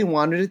 and I really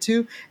wanted it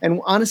to.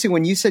 And honestly,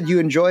 when you said you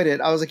enjoyed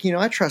it, I was like,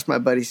 I trust my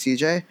buddy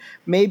CJ.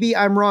 Maybe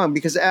I'm wrong,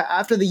 because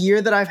after the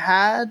year that I've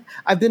had,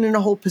 I've been in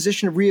a whole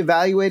position of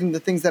reevaluating the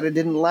things that I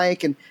didn't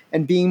like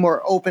and being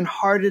more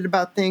open-hearted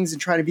about things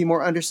and trying to be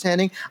more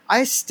understanding.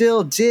 I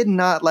still did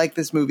not like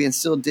this movie and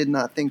still did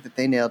not think that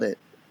they nailed it.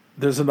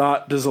 There's a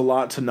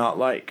lot to not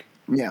like.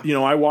 Yeah.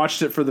 I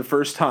watched it for the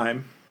first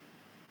time,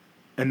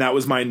 and that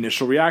was my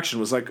initial reaction,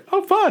 was like,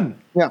 oh,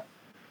 fun. Yeah.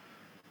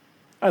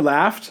 I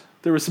laughed.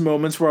 There were some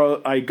moments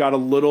where I got a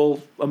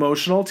little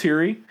emotional,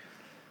 teary,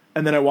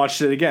 and then I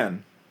watched it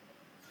again.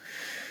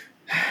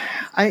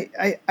 And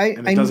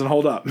it doesn't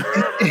hold up.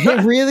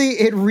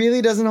 it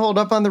really doesn't hold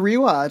up on the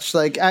rewatch.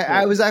 Like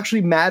I was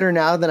actually madder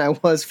now than I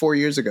was 4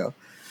 years ago.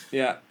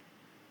 Yeah.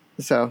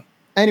 So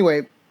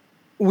anyway,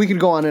 we could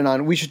go on and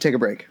on. We should take a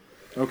break.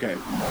 Okay.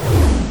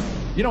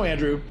 You know,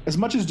 Andrew, as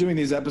much as doing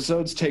these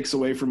episodes takes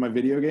away from my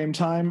video game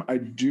time, I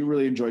do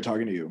really enjoy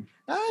talking to you.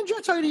 I enjoy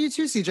talking to you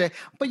too, CJ.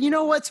 But you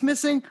know what's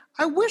missing?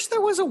 I wish there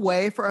was a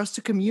way for us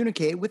to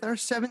communicate with our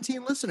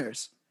 17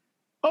 listeners.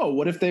 Oh,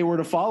 what if they were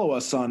to follow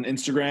us on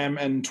Instagram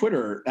and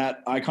Twitter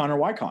at Icon or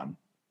Ycon?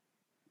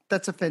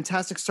 That's a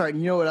fantastic start.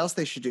 And you know what else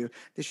they should do?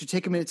 They should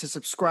take a minute to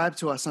subscribe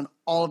to us on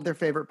all of their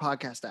favorite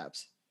podcast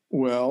apps.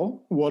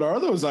 Well, what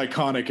are those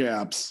iconic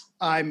apps?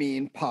 I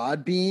mean,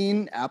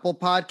 Podbean, Apple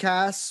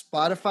Podcasts,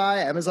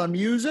 Spotify, Amazon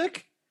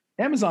Music.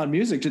 Amazon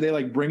Music, do they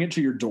like bring it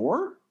to your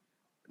door?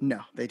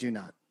 No, they do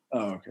not.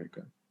 Oh, okay,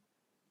 good.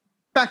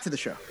 Back to the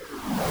show.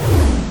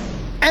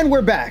 And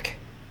we're back.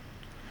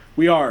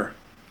 We've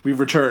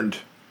returned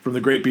from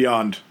the great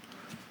beyond,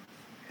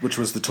 which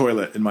was the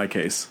toilet in my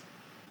case.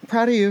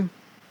 Proud of you.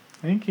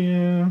 Thank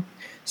you.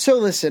 So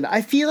listen,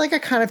 I feel like I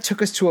kind of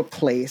took us to a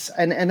place,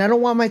 and I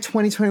don't want my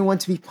 2021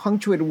 to be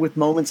punctuated with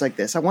moments like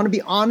this. I want to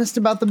be honest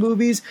about the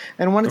movies,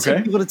 and I want to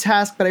take people to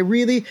task, but I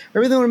really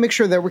want to make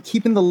sure that we're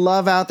keeping the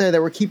love out there, that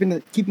we're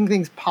keeping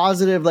things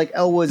positive, like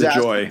Elwood's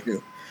asking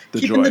to.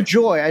 Keeping the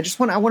joy. I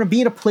want to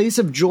be in a place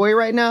of joy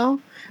right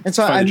now, and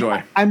so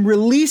I'm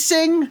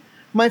releasing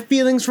my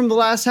feelings from the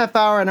last half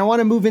hour, and I want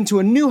to move into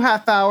a new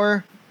half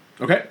hour.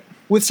 Okay.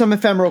 With some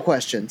ephemeral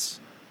questions.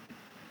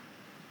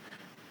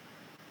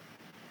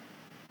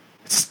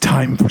 It's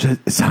time for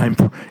questions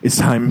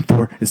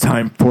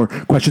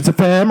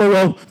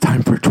ephemeral.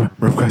 Time for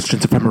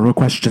ephemeral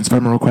questions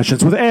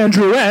with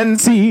Andrew and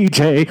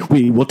CJ.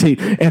 We will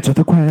answer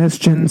the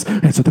questions.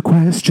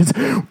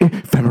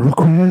 Ephemeral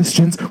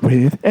questions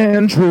with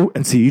Andrew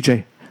and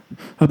CJ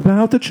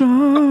about the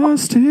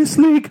Justice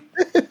League.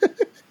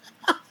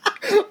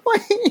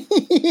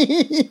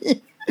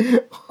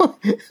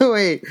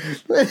 Wait.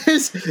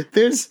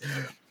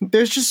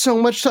 There's just so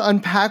much to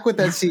unpack with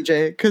that,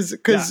 CJ,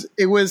 because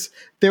there was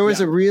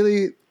a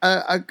really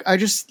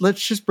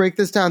let's just break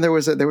this down. There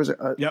was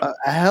a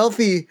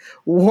healthy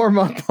warm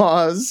up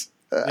pause,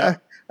 a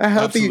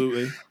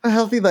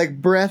healthy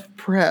like breath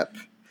prep.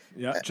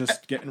 Yeah,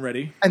 just getting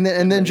ready, and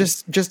then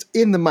just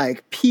in the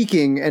mic,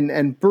 peaking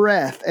and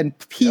breath and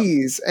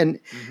peas and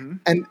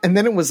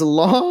then it was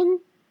long.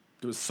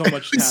 There was so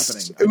much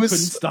happening. I couldn't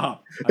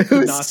stop. I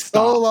could not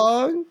stop. So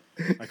long.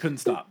 I couldn't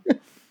stop.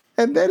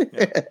 And then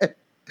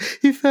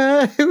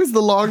it was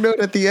the long note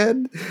at the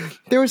end.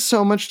 There was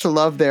so much to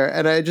love there,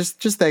 and I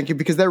just thank you,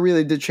 because that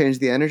really did change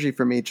the energy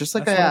for me. Just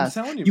like That's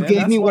I asked, you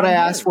gave me what I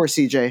asked for,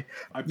 CJ.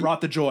 I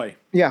brought the joy.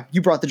 Yeah,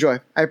 you brought the joy.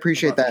 I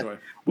appreciate that.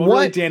 Well,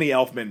 really, Danny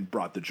Elfman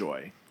brought the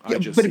joy.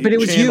 But it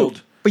was you.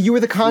 But you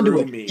were the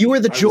conduit. You were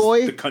the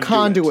joy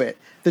conduit.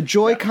 The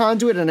joy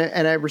conduit, and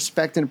I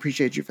respect and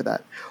appreciate you for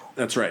that.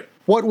 That's right.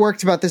 What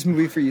worked about this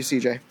movie for you,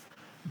 CJ?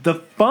 The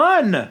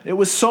fun. It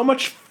was so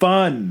much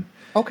fun.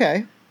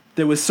 Okay.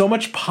 There was so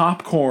much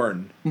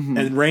popcorn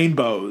and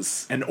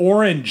rainbows and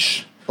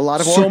orange. A lot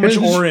of so orange. much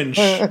orange.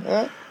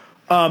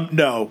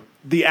 No,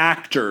 the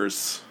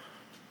actors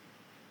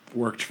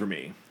worked for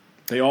me.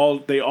 They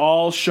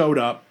all showed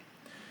up.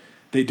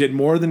 They did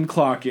more than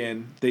clock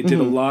in. They did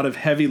a lot of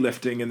heavy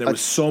lifting, and there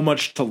was so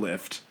much to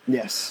lift.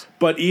 Yes.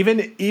 But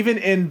even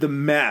in the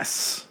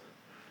mess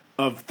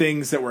of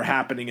things that were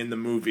happening in the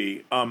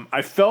movie,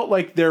 I felt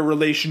like their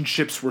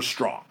relationships were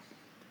strong.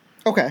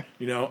 Okay.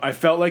 You know, I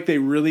felt like they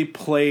really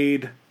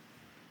played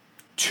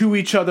to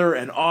each other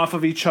and off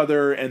of each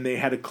other, and they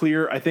had a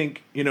clear, I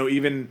think, you know,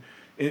 even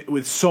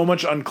with so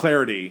much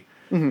unclarity,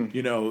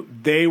 you know,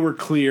 they were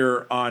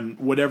clear on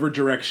whatever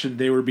direction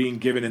they were being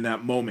given in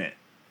that moment.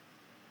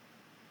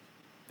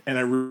 And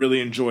I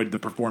really enjoyed the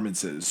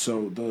performances.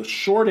 So the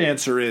short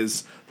answer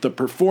is the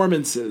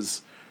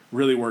performances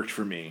really worked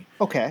for me.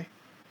 Okay.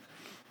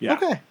 Yeah.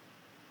 Okay.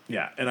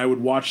 Yeah, and I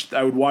would watch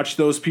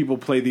those people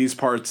play these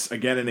parts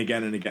again and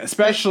again and again,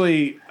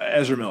 especially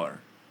Ezra Miller.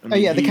 I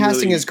mean, the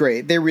casting is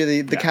great.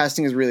 The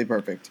casting is really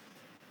perfect.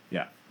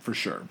 Yeah, for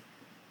sure.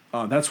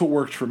 That's what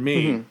worked for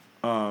me.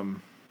 Now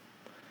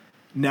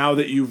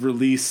that you've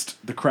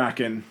released the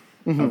Kraken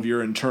of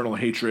your internal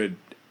hatred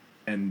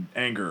and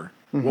anger,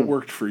 what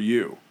worked for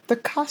you? The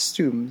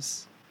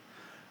costumes.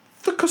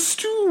 The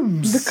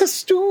costumes.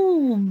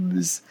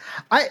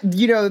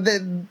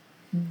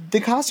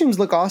 The costumes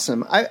look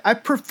awesome. I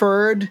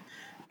preferred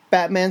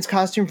Batman's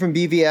costume from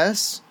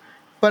BVS,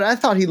 but I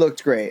thought he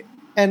looked great.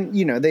 And,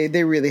 you know,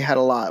 they really had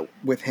a lot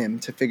with him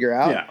to figure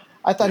out. Yeah.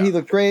 I thought he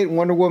looked great.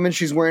 Wonder Woman,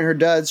 she's wearing her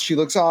duds. She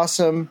looks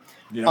awesome.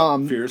 Yeah,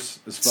 fierce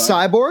as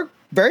fuck. Cyborg,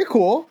 very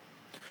cool.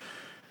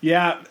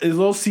 Yeah, a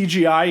little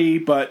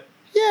CGI-y, but...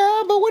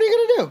 Yeah, but what are you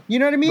going to do? You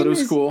know what I mean? But it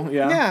was cool,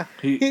 yeah. Yeah.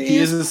 He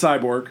is a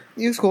cyborg.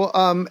 He was cool.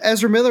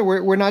 Ezra Miller,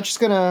 we're not just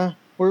going to...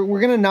 We're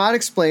going to not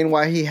explain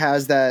why he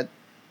has that...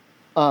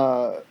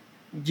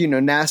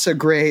 NASA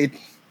grade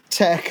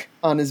tech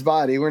on his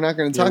body. We're not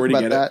going to talk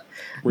about that.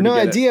 No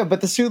idea,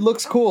 but the suit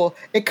looks cool.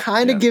 It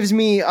kind of gives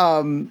me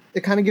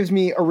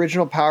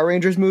original Power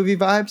Rangers movie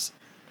vibes.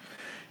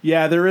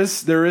 Yeah, there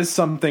is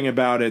something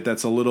about it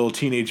that's a little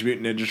Teenage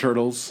Mutant Ninja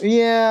Turtles.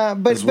 Yeah,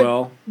 but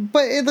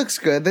but it looks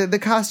good. The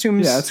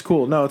costumes. Yeah, it's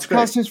cool. No, it's great.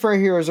 Costumes for our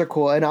heroes are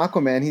cool, and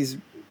Aquaman, he's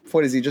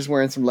what is he, just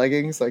wearing some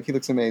leggings? Like, he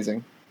looks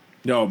amazing.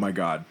 Oh my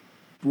God.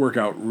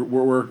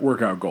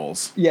 Workout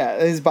goals. Yeah,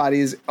 his body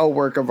is a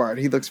work of art.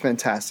 He looks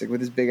fantastic with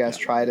his big ass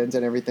trident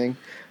and everything.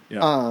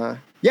 Yeah.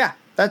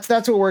 That's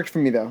what worked for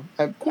me though.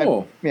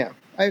 Cool.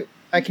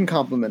 I can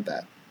compliment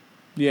that.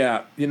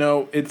 Yeah,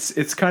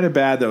 it's kind of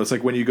bad though. It's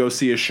like when you go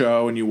see a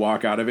show and you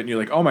walk out of it and you're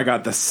like, "Oh my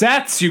God, the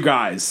sets, you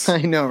guys!"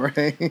 I know,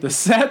 right? The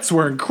sets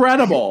were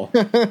incredible.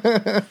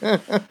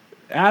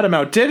 Adam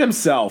outdid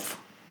himself.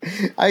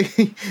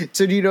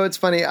 So do you know what's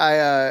funny?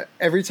 I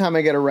every time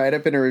I get a write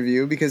up in a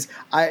review, because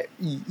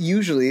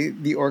usually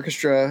the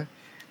orchestra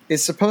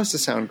is supposed to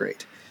sound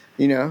great,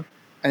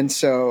 and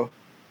so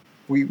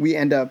we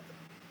end up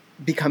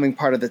becoming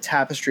part of the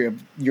tapestry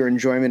of your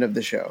enjoyment of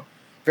the show.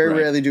 Very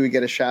rarely do we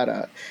get a shout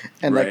out,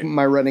 and like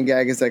my running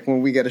gag is like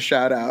when we get a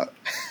shout out,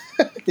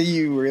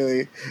 you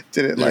really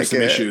didn't like it.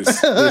 There's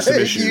some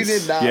issues. You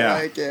did not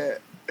like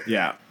it.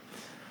 Yeah.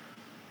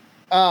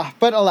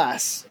 But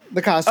alas,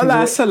 the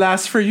costumes.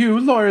 Alas for you,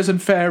 lawyers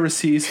and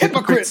Pharisees,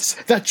 hypocrites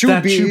that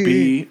you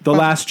be. The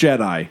Last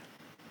Jedi.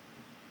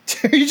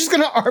 You're just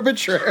gonna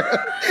arbitrarily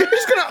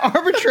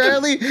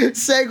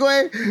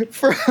segue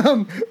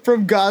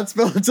from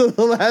Godspell to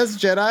The Last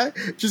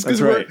Jedi, just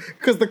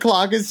because the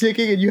clock is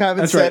ticking and you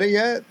haven't said it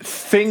yet.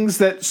 Things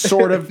that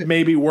sort of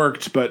maybe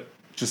worked, but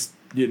just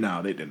they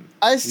didn't.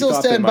 I still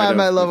stand by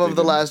my love of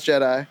The Last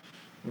Jedi.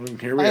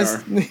 Here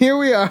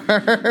we are.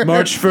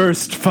 March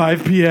 1st,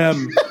 5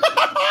 p.m.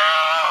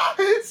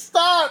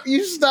 Stop!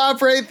 You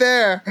stop right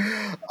there.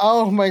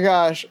 Oh my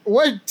gosh.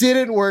 What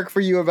didn't work for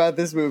you about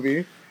this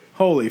movie?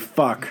 Holy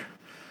fuck.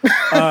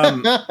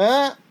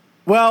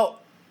 Well,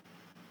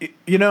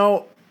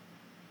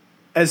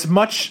 as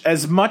much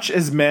as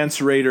Mance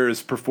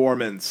Rayder's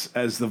performance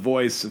as the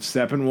voice of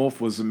Steppenwolf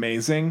was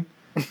amazing,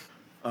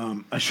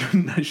 I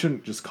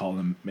shouldn't just call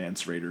him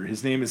Mance Rayder.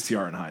 His name is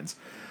Ciaran Hinds.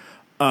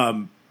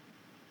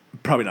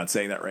 Probably not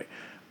saying that right.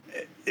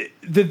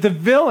 The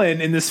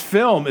villain in this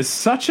film is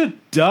such a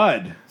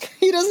dud.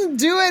 He doesn't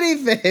do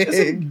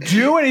anything.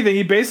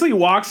 He basically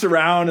walks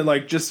around and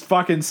like just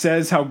fucking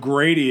says how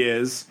great he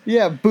is.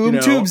 Yeah, boom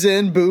tubes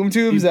in, boom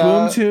tubes out.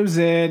 Boom tubes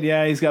in.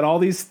 Yeah, he's got all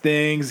these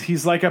things.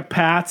 He's like a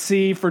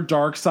patsy for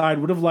Darkseid.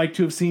 Would have liked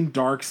to have seen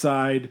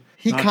Darkseid.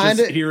 He kind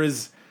of hear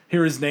his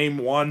name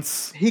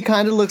once. He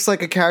kind of looks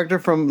like a character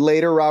from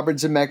later Robert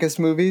Zemeckis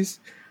movies.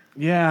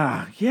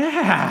 Yeah.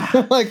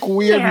 Like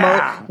weird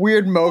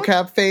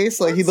mocap face.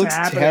 Like he looks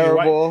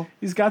terrible.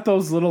 He's got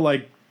those little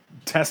like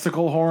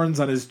testicle horns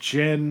on his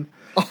chin.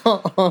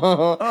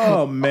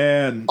 Oh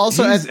man.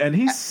 Also,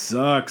 he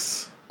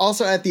sucks.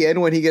 Also, at the end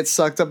when he gets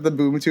sucked up the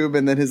boom tube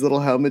and then his little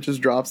helmet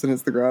just drops and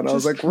hits the ground, I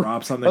was like,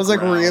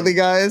 really,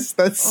 guys?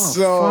 That's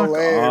so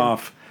lame.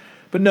 Off.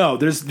 But no,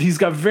 he's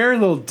got very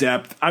little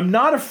depth. I'm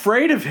not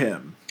afraid of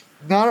him.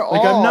 Not at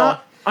all.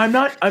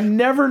 I'm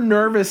never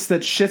nervous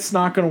that shit's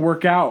not going to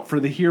work out for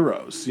the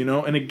heroes,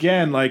 And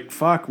again, like,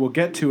 fuck, we'll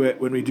get to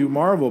it when we do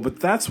Marvel, but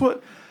that's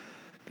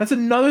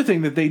another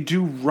thing that they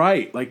do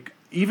right. Like,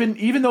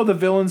 even though the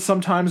villains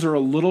sometimes are a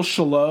little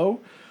shallow,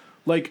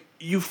 like,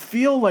 you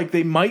feel like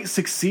they might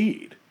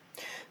succeed.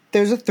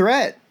 There's a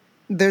threat.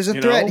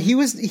 He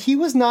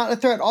was not a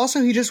threat.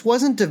 Also, he just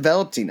wasn't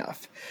developed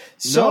enough.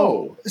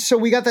 So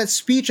we got that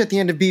speech at the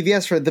end of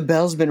BVS for the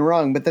bell's been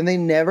rung, but then they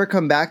never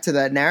come back to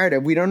that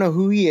narrative. We don't know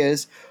who he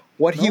is,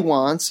 what he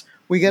wants.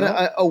 We get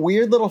a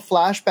weird little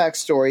flashback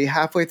story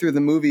halfway through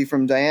the movie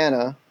from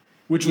Diana.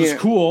 Which was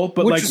cool,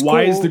 but like,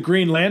 why is the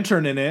Green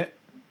Lantern in it?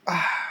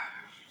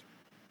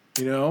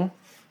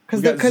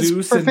 Because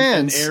Zeus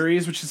and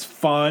Ares, which is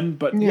fun,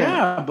 but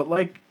but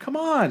like, come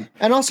on.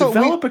 And also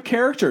develop a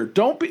character.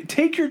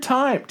 Take your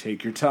time.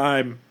 Take your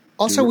time.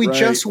 Also, we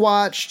just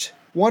watched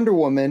Wonder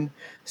Woman.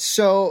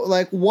 So,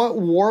 like, what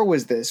war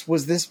was this?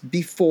 Was this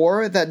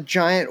before that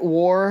giant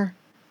war?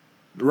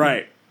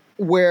 Right.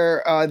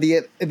 Where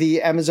the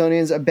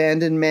Amazonians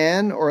abandoned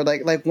man? Or,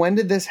 like when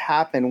did this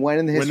happen? When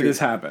in the history? When did this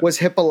happen? Was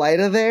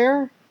Hippolyta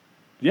there?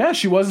 Yeah,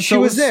 she was. She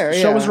was there.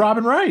 So was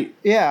Robin Wright.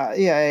 Yeah.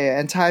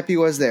 And Type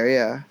was there,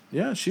 yeah.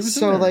 Yeah, she was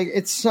so, like,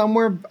 it's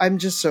somewhere. I'm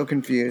just so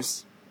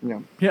confused.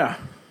 Yeah.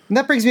 And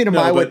that brings me to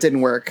what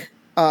didn't work.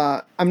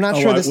 I'm not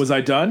sure. Was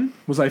I done?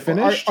 Was I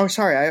finished?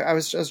 Sorry. I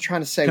was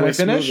trying to say. Can I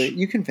finish?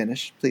 You can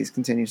finish. Please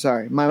continue.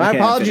 Sorry. My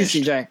apologies,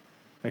 CJ.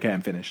 Okay,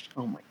 I'm finished.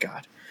 Oh my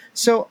god.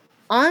 So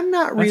I'm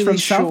not really from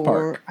sure. South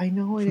Park. I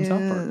know it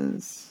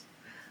is.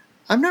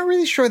 I'm not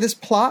really sure this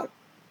plot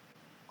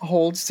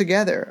holds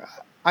together.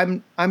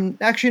 I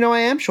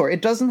am sure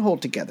it doesn't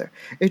hold together.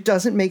 It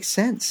doesn't make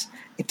sense.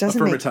 It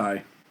doesn't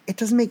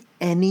make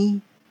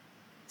any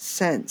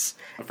sense.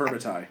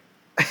 Affirmatai.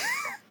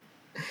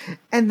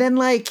 And then,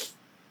 like,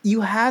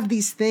 you have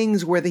these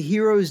things where the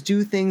heroes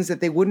do things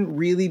that they wouldn't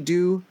really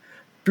do.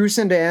 Bruce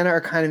and Diana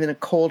are kind of in a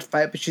cold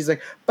fight, but she's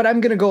like, but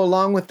I'm going to go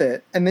along with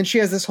it. And then she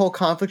has this whole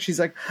conflict. She's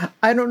like,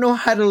 I don't know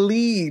how to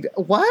lead.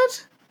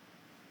 What?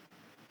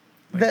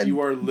 Like,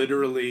 you are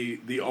literally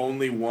the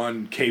only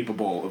one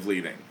capable of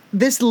leading.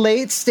 this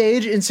late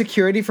stage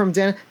insecurity from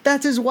Dan,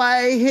 that is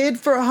why I hid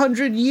for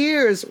 100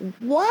 years.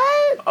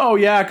 What? Oh,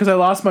 yeah, because I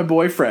lost my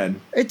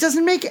boyfriend. It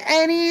doesn't make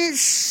any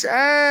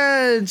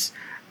sense.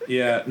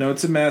 Yeah, no,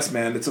 it's a mess,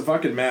 man. It's a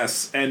fucking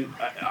mess. And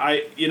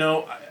I you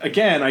know,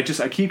 again, I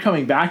keep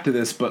coming back to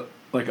this, but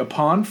like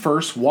upon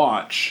first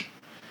watch,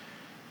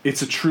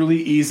 it's a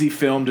truly easy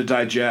film to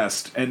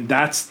digest. And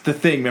that's the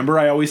thing. Remember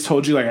I always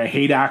told you like I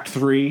hate Act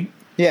 3?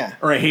 Yeah.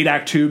 Or I hate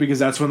Act 2 because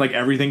that's when like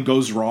everything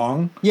goes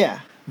wrong.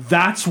 Yeah.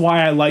 That's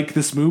why I like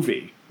this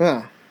movie.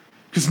 Uh.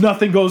 Because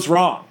nothing goes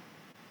wrong.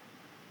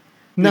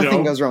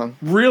 Nothing goes wrong.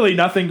 Really,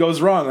 nothing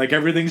goes wrong. Like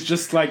everything's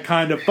just like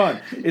kind of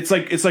fun. It's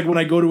like when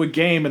I go to a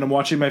game and I'm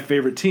watching my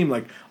favorite team.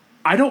 Like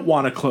I don't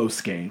want a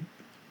close game.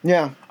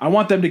 Yeah. I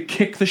want them to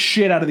kick the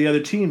shit out of the other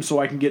team so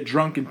I can get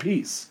drunk in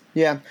peace.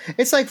 Yeah.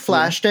 It's like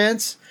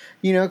Flashdance,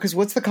 you know, because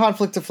what's the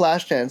conflict of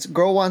Flashdance?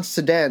 Girl wants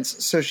to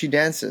dance, so she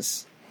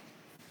dances.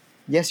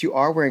 Yes, you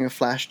are wearing a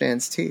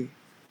Flashdance tee.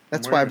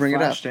 That's why I bring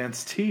it up.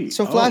 Flashdance tee.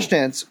 So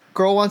Flashdance,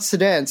 girl wants to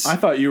dance. I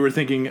thought you were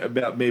thinking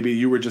about maybe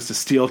you were just a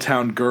Steel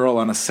Town girl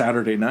on a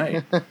Saturday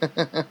night.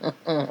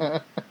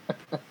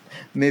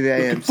 Maybe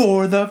I am.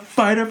 For the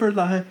fight of her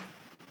life.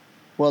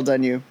 Well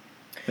done, you.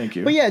 Thank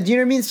you. But yeah, do you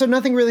know what I mean? So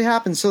nothing really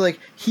happens. So like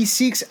he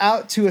seeks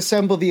out to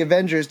assemble the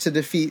Avengers to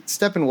defeat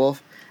Steppenwolf.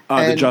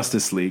 The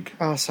Justice League.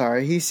 Oh,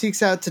 sorry. He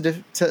seeks out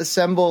to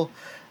assemble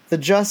the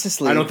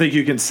Justice League. I don't think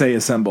you can say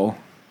assemble.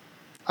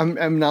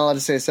 I'm not allowed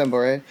to say assemble,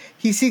 right?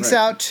 He seeks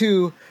out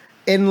to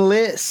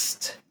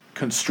enlist.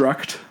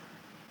 Construct.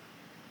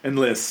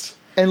 Enlist.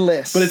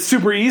 Enlist. But it's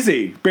super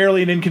easy.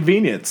 Barely an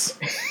inconvenience.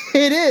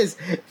 It is.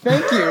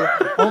 Thank you.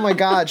 Oh my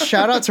God.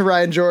 Shout out to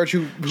Ryan George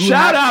who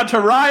Shout out to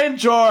Ryan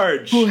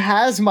George. who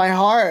has my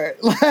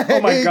heart. Like,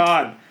 oh my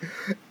God.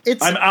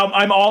 It's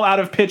I'm all out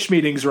of pitch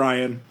meetings,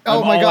 Ryan.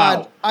 Oh my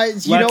God.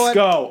 Let's you know what?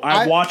 go.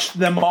 I've watched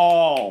them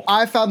all.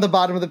 I found the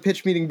bottom of the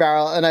pitch meeting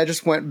barrel and I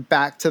just went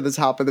back to the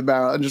top of the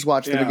barrel and just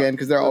watched them again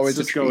because they're always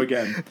just go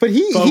again. But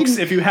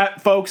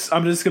folks,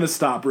 I'm just going to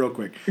stop real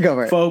quick. Go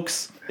for it.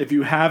 Folks, if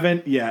you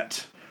haven't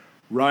yet,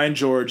 Ryan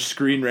George,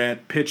 Screen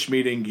Rant, Pitch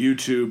Meeting,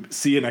 YouTube.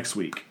 See you next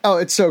week. Oh,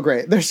 it's so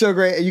great. They're so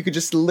great. And you could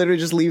just literally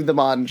just leave them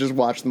on and just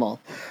watch them all.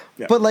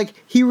 Yeah. But like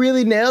he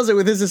really nails it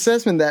with his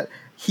assessment that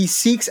he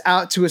seeks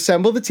out to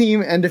assemble the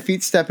team and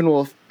defeat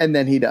Steppenwolf, and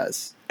then he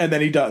does. And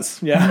then he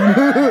does.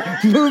 Yeah.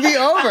 Movie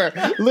over.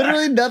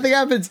 Literally nothing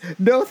happens.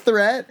 No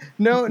threat.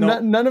 None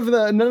of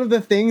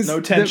the things. No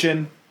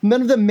tension.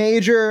 None of the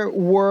major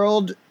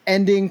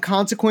world-ending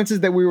consequences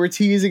that we were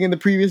teasing in the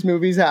previous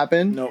movies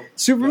happen. Nope.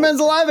 Superman's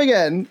alive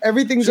again.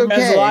 Everything's okay.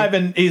 Superman's alive,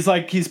 and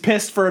he's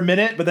pissed for a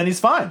minute, but then he's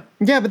fine.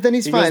 Yeah, but then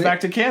he's fine. He goes back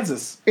to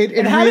Kansas.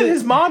 And how did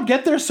his mom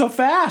get there so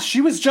fast?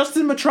 She was just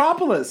in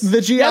Metropolis.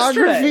 The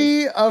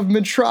geography of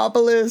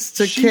Metropolis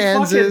to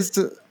Kansas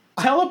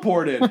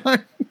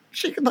teleported.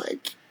 She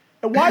like.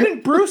 And why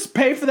didn't Bruce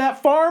pay for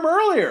that farm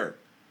earlier?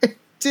 It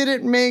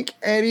didn't make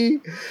any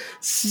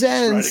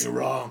sense.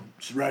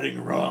 She's writing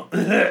it wrong.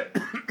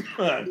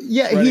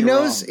 Yeah,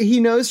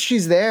 he knows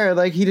she's there.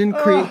 Like he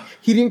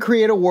didn't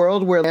create a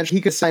world where he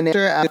could sign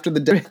her after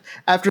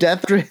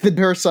death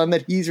her son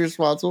that he's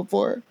responsible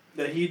for.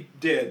 That he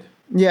did.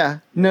 Yeah.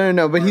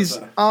 No. But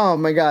oh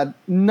my God.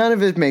 None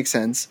of it makes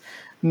sense.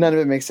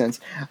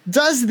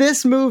 Does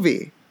this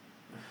movie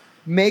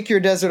make your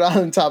Desert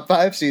Island top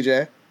 5,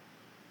 CJ?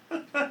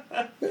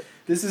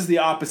 This is the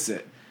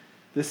opposite.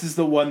 This is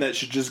the one that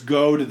should just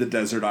go to the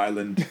desert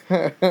island.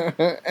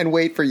 And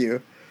wait for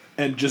you.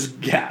 And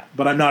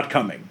but I'm not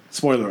coming.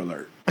 Spoiler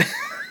alert.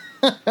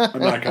 I'm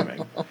not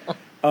coming.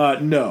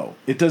 No,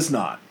 it does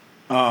not.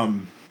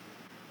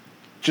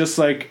 Just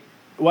like,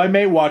 I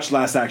may watch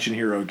Last Action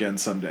Hero again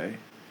someday.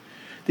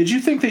 Did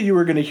you think that you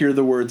were going to hear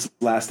the words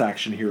Last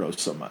Action Hero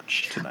so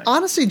much tonight?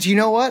 Honestly, do you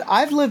know what?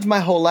 I've lived my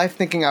whole life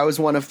thinking I was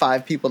one of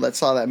 5 people that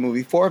saw that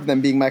movie, 4 of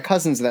them being my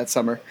cousins that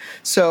summer.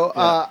 So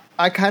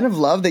I kind of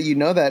love that you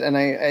know that, and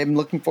I'm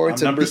looking forward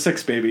to... number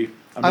 6, baby.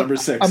 I'm number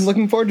 6. I'm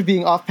looking forward to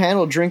being off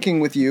panel drinking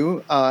with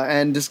you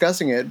and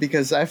discussing it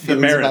because I feel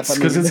about that movie.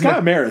 Because it's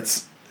got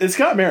merits. It's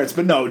got merits,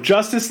 but no,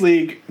 Justice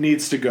League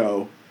needs to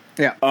go.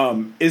 Yeah.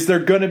 Is there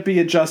going to be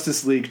a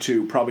Justice League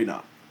 2? Probably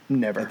not.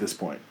 Never. At this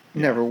point.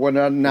 Yeah. Never. Well,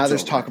 now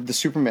there's talk of the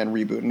Superman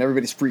reboot, and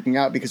everybody's freaking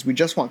out because we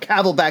just want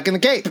Cavill back in the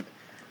cape.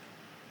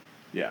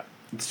 Yeah,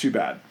 it's too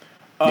bad.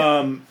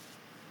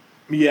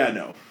 Yeah,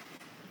 no.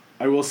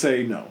 I will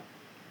say no.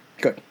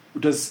 Good.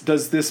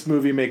 Does this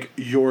movie make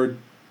your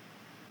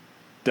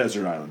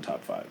Desert Island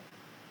top 5?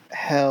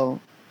 Hell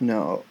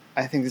no.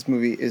 I think this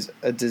movie is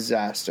a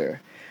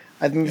disaster.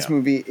 I think this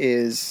movie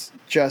is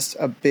just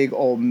a big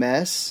old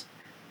mess,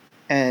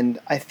 and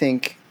I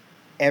think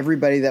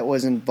everybody that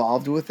was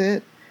involved with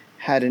it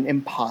had an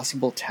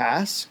impossible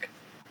task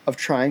of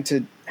trying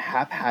to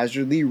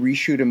haphazardly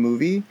reshoot a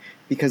movie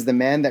because the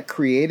man that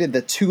created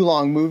the too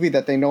long movie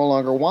that they no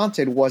longer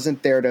wanted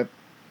wasn't there to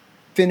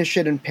finish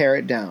it and pare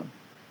it down.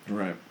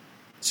 Right.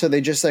 So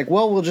they just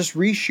we'll just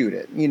reshoot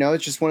it. You know,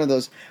 it's just one of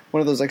those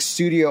like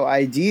studio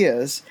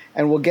ideas,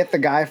 and we'll get the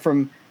guy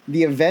from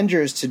the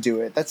Avengers to do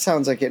it. That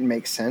sounds like it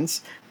makes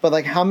sense. but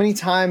like how many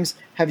times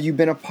have you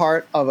been a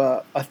part of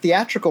a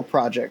theatrical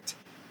project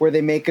where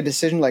they make a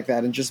decision like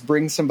that and just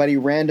bring somebody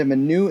random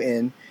and new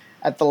in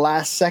at the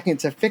last second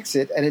to fix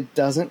it, and it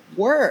doesn't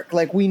work?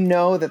 Like, we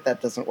know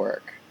that doesn't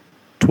work.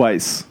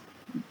 Twice.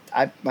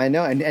 I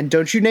know, and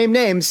don't you name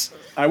names.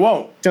 I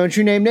won't. Don't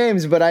you name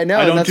names, but I know.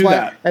 I don't and that's do why,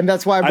 that. And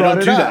that's why I I brought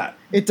don't it do up. that.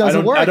 It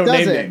doesn't work, I don't does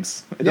name it?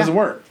 names. It doesn't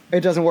work.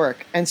 It doesn't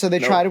work. And so they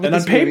tried it with and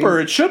this on paper,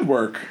 movie. it should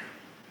work.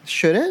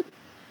 Should it?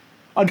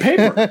 On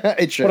paper.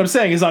 It should. What I'm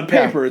saying is on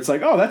paper, it's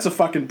like, oh, that's a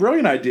fucking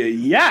brilliant idea.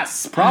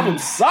 Yes! Problem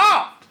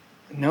solved!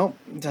 Nope.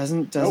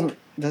 Doesn't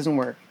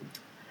work.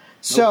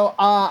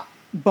 So,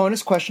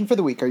 bonus question for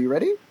the week. Are you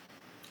ready?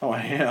 Oh,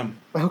 I am.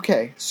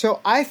 Okay, so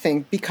I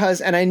think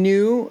because, and I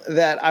knew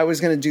that I was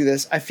going to do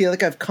this, I feel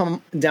like I've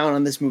come down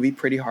on this movie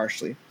pretty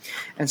harshly.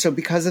 And so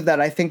because of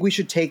that, I think we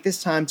should take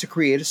this time to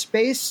create a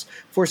space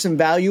for some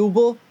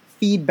valuable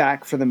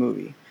feedback for the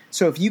movie.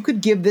 So if you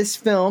could give this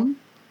film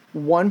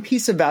one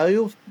piece of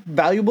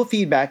valuable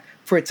feedback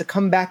for it to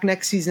come back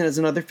next season as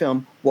another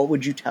film, what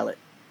would you tell it?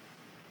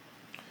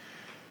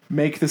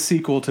 Make the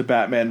sequel to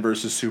Batman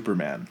vs.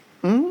 Superman.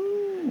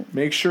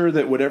 Make sure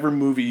that whatever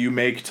movie you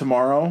make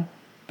tomorrow,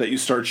 that you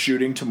start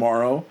shooting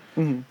tomorrow,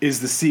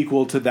 is the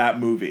sequel to that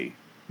movie.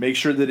 Make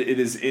sure that it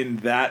is in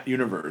that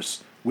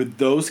universe with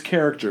those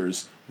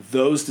characters,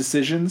 those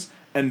decisions,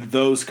 and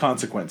those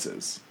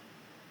consequences.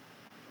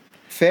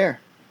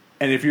 Fair.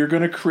 And if you're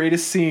going to create a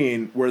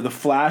scene where the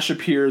Flash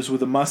appears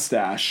with a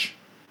mustache,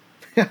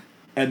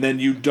 and then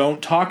you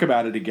don't talk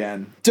about it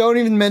again, don't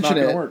even mention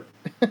it's not it. going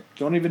to work.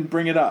 Don't even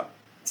bring it up.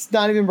 It's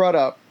not even brought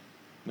up.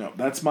 No,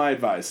 that's my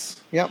advice.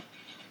 Yep.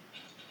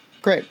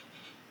 Great.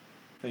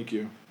 Thank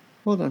you.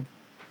 Well done.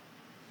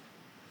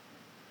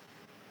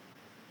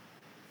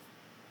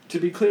 To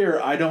be clear,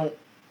 I don't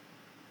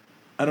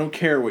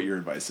care what your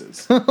advice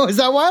is. Is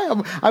that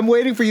why? I'm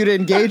waiting for you to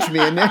engage me,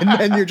 and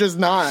then you're just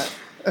not.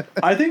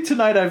 I think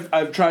tonight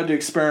I've tried to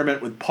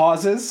experiment with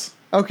pauses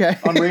Okay.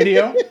 on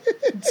radio.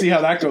 See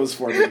how that goes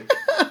for me.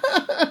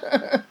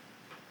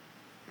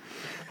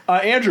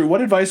 Andrew,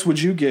 what advice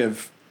would you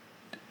give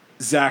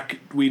Zach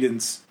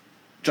Whedon's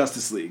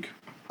Justice League?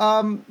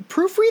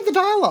 Proofread the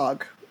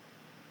dialogue.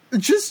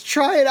 Just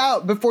try it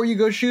out before you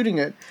go shooting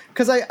it.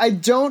 Because I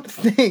don't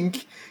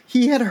think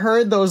he had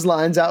heard those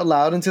lines out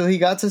loud until he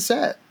got to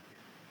set.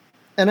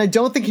 And I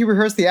don't think he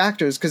rehearsed the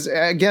actors. Because,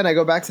 again, I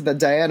go back to that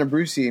Diana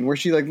Bruce scene where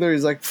she, like, literally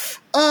is like,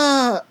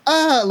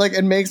 like,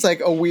 and makes, like,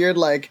 a weird,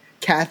 like,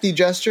 Kathy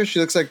gesture. She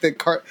looks like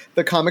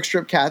the comic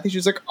strip Kathy.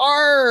 She's like,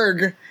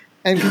 arg!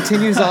 And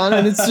continues on,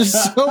 and it's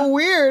just so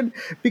weird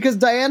because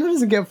Diana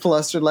doesn't get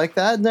flustered like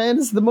that.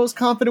 Diana's the most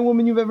confident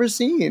woman you've ever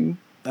seen.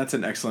 That's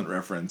an excellent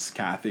reference,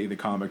 Kathy, the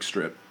comic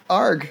strip.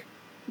 Arg.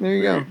 There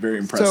you go. Very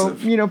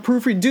impressive. So,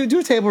 proofread. Do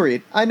a table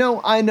read. I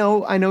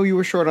know you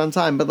were short on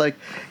time, but, like,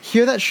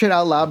 hear that shit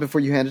out loud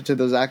before you hand it to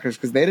those actors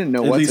because they didn't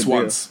know what to do. At least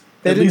once.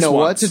 They didn't know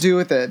what to do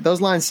with it.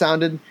 Those lines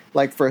sounded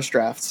like first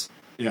drafts.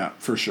 Yeah,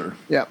 for sure.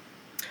 Yeah.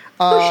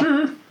 For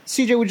sure.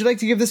 CJ, would you like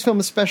to give this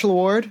film a special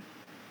award?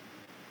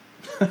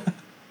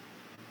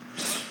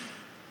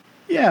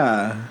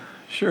 Yeah,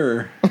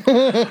 sure.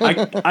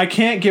 I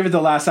can't give it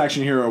the Last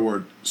Action Hero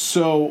award,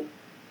 so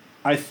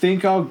I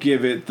think I'll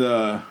give it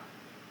the.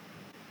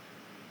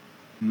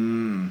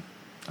 I'm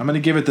going to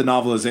give it the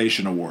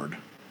novelization award.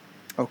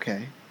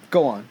 Okay,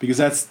 go on. Because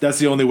that's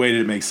the only way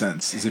to make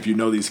sense is if you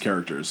know these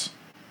characters.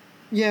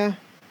 Yeah,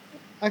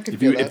 I could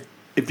feel that.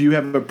 If you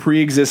have a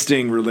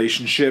pre-existing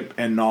relationship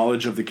and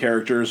knowledge of the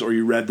characters, or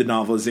you read the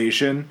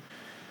novelization,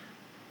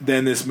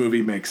 then this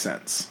movie makes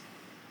sense.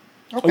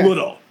 Okay. A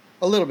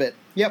little bit.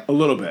 Yep. A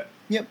little bit.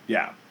 Yep.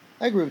 Yeah.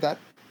 I agree with that.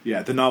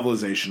 Yeah, the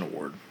novelization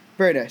award.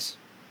 Very nice.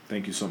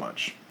 Thank you so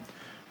much.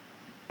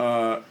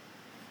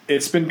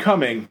 It's been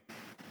coming.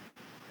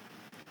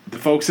 The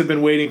folks have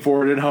been waiting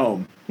for it at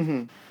home.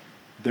 Mm-hmm.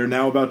 They're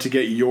now about to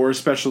get your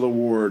special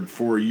award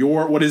for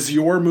what is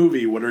your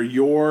movie?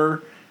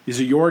 These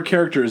are your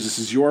characters. This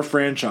is your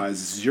franchise.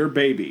 This is your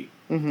baby.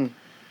 Mm-hmm.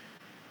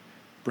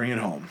 Bring it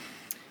home.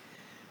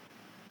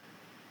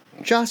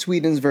 Joss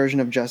Whedon's version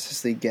of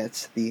Justice League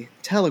gets the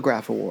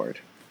Telegraph Award.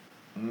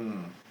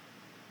 And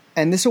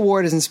this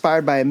award is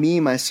inspired by a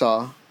meme I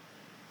saw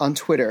on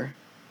Twitter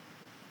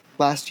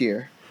last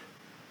year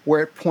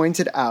where it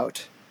pointed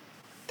out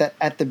that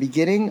at the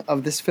beginning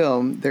of this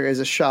film there is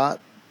a shot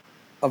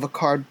of a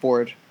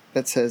cardboard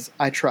that says,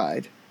 "I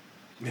tried."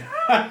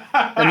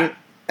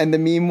 and the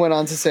meme went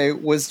on to say,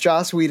 was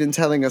Joss Whedon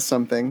telling us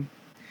something?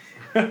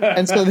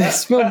 And so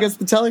this film gets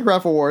the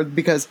Telegraph Award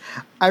because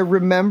I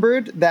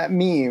remembered that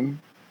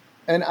meme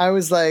and I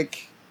was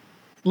like,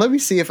 let me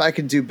see if I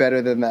could do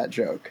better than that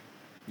joke.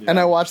 Yeah. And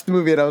I watched the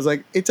movie and I was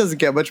like, it doesn't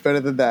get much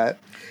better than that.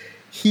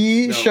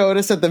 He showed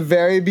us at the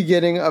very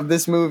beginning of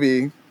this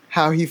movie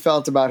how he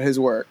felt about his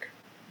work.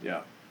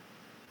 Yeah.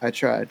 I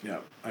tried. Yeah,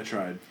 I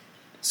tried.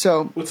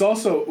 So what's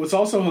also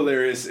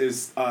hilarious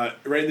is right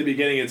in the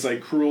beginning it's like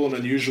Cruel and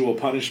Unusual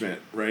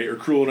Punishment, right? Or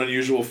Cruel and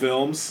Unusual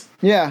Films.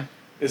 Yeah.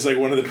 It's like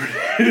one of the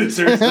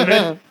producers of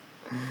it.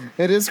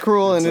 It is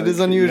cruel and it is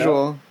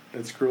unusual. Yeah,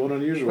 it's cruel and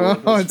unusual.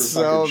 Oh, it's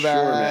so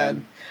bad.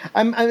 Sure,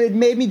 It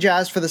made me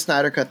jazzed for the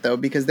Snyder Cut, though,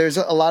 because there's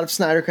a lot of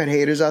Snyder Cut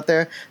haters out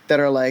there that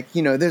are like,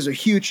 there's a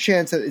huge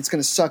chance that it's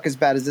going to suck as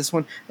bad as this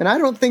one, and I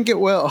don't think it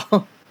will.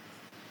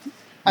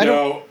 I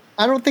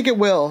don't think it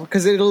will,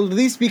 because it'll at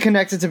least be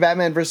connected to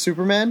Batman vs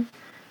Superman.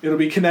 It'll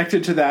be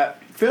connected to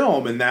that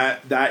film and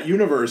that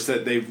universe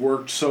that they've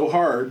worked so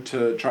hard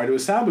to try to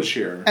establish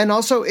here. And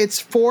also, it's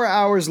 4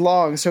 hours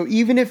long, so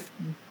even if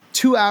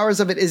 2 hours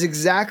of it is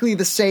exactly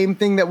the same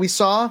thing that we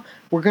saw,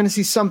 we're going to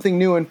see something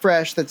new and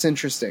fresh that's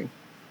interesting.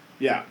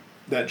 Yeah,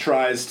 that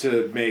tries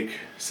to make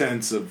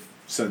sense of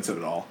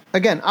it all.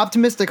 Again,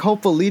 optimistic,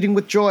 hopeful, leading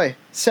with joy.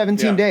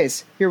 17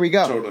 days. Here we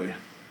go.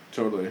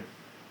 Totally.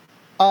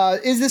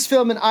 Is this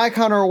film an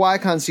icon or a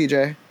Y-con,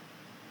 CJ?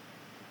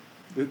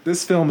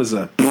 This film is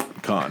a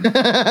con. Is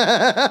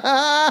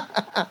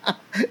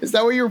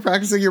that what you were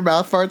practicing your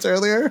mouth farts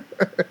earlier?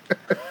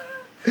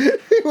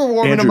 You were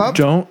warming Andrew,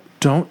 them up?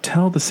 Don't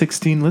tell the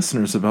 16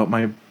 listeners about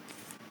my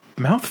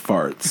mouth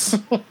farts.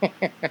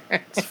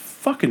 It's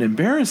fucking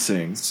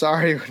embarrassing.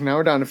 Sorry, now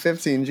we're down to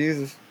 15.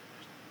 Jesus.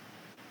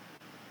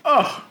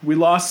 Oh, we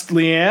lost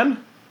Leanne?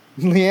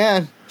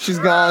 Leanne, she's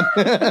gone.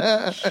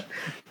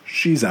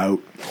 She's out.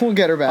 We'll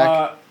get her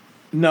back.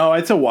 No,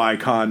 it's a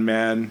Y-con,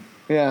 man.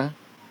 Yeah.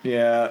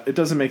 Yeah, it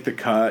doesn't make the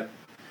cut.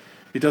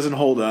 It doesn't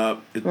hold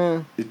up.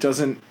 It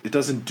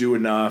doesn't do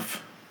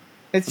enough.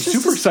 I'm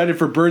super excited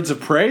for Birds of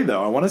Prey,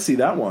 though. I want to see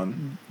that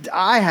one.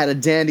 I had a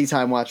dandy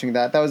time watching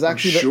that. That was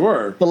actually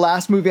the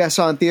last movie I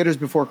saw in theaters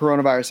before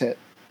coronavirus hit.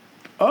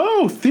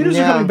 Oh, theaters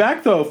are coming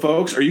back, though,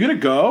 folks. Are you going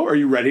to go? Are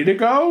you ready to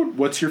go?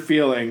 What's your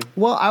feeling?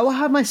 Well, I will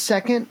have my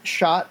second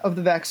shot of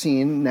the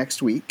vaccine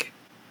next week,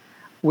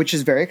 which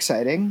is very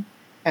exciting.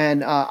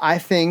 And I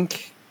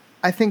think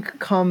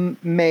come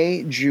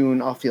May, June,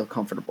 I'll feel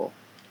comfortable.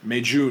 May,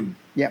 June.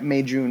 Yeah,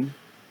 May, June.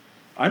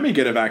 I may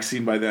get a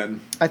vaccine by then.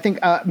 I think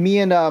me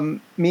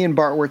and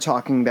Bart were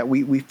talking that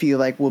we feel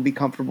like we'll be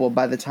comfortable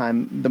by the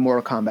time the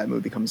Mortal Kombat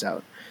movie comes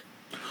out.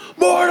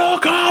 Mortal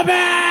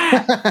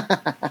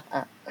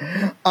Kombat!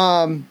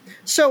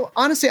 So,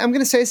 honestly, I'm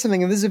going to say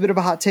something, and this is a bit of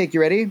a hot take. You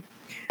ready?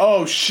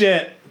 Oh,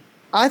 shit.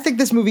 I think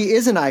this movie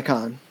is an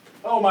icon.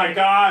 Oh, my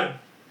God.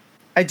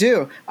 I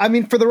do. I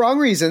mean, for the wrong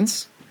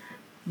reasons.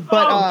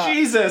 But,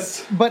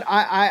 Jesus. But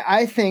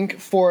I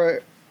think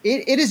for...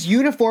 It is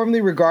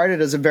uniformly regarded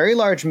as a very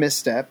large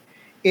misstep.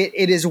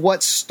 It is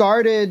what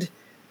started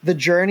the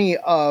journey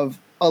of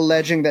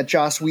alleging that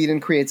Joss Whedon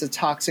creates a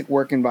toxic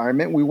work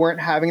environment. We weren't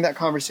having that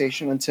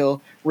conversation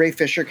until Ray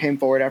Fisher came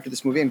forward after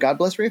this movie, and God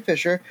bless Ray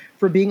Fisher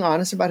for being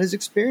honest about his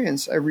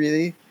experience. I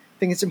really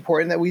think it's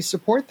important that we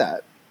support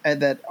that,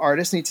 and that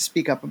artists need to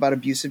speak up about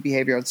abusive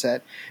behavior on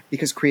set,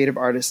 because creative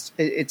artists,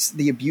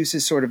 the abuse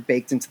is sort of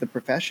baked into the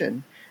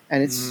profession.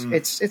 And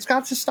it's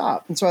got to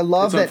stop. And so I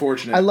love that.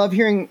 I love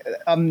hearing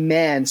a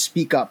man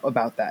speak up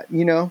about that,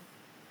 Yep.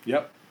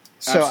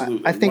 So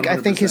absolutely. I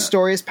think his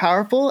story is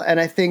powerful, and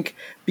I think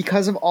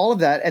because of all of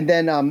that, and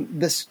then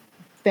this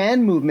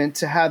fan movement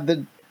to have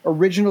the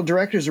original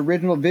director's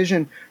original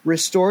vision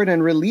restored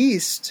and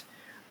released,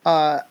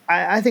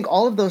 I think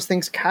all of those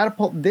things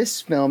catapult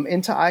this film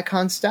into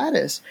icon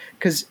status.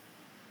 Because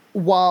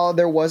while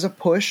there was a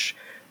push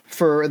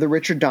for the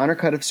Richard Donner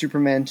cut of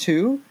Superman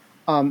 2,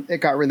 it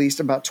got released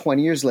about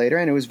 20 years later,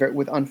 and it was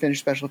with unfinished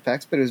special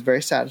effects, but it was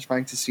very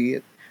satisfying to see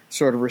it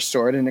sort of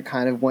restored, and it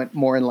kind of went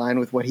more in line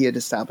with what he had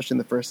established in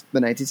the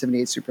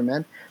 1978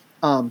 Superman.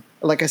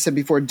 Like I said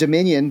before,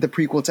 Dominion, the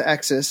prequel to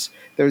Exodus,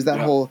 there was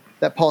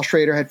that Paul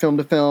Schrader had filmed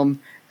a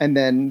film, and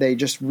then they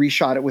just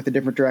reshot it with a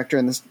different director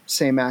and the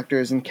same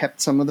actors and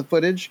kept some of the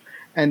footage,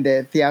 and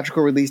the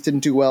theatrical release didn't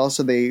do well,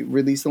 so they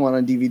released the one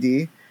on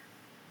DVD,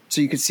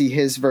 so you could see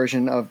his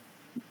version of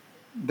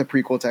the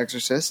prequel to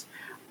Exorcist.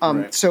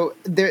 Right. So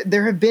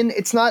there have been,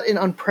 it's not an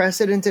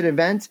unprecedented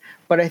event,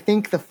 but I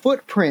think the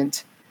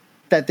footprint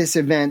that this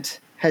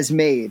event has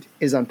made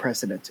is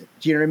unprecedented.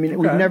 Do you know what I mean? Okay.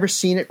 We've never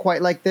seen it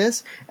quite like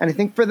this. And I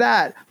think for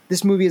that,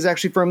 this movie is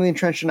actually firmly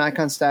entrenched in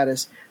icon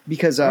status,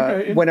 because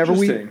whenever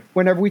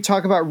we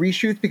talk about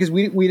reshoots, because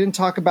we didn't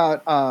talk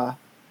about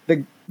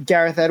the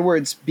Gareth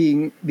Edwards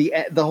being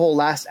the whole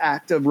last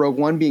act of Rogue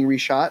One being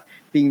reshot,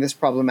 being this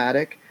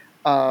problematic.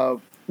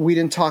 We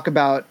didn't talk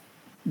about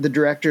the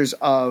directors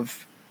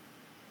of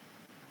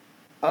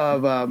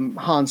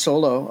Han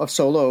Solo, of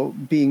Solo,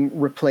 being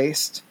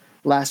replaced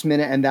last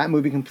minute and that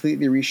movie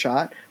completely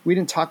reshot. We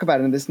didn't talk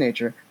about it in this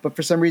nature, but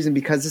for some reason,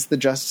 because it's the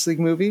Justice League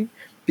movie,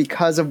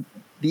 because of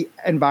the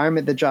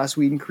environment that Joss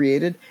Whedon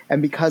created,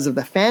 and because of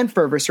the fan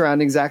fervor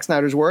surrounding Zack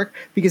Snyder's work,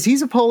 because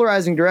he's a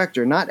polarizing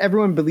director. Not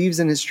everyone believes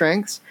in his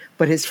strengths,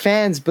 but his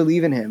fans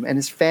believe in him, and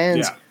his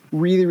fans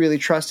really, really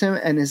trust him,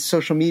 and his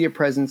social media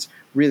presence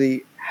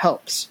really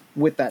helps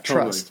with that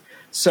trust.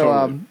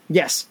 So,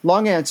 yes,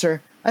 long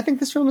answer. I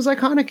think this film is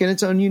iconic in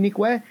its own unique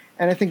way,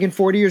 and I think in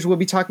 40 years we'll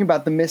be talking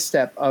about the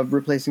misstep of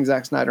replacing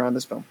Zack Snyder on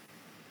this film.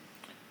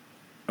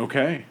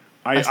 Okay,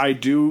 I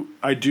do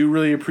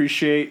really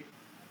appreciate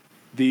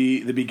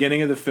the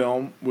beginning of the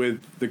film with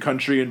the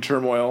country in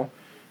turmoil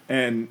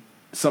and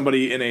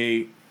somebody in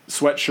a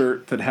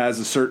sweatshirt that has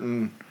a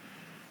certain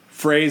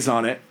phrase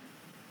on it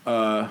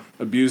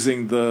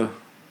abusing the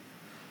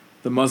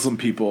Muslim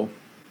people.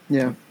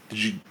 Yeah.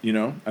 Did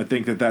you? I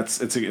think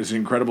it's an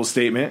incredible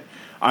statement.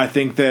 I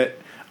think that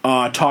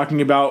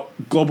talking about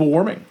global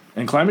warming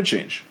and climate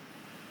change,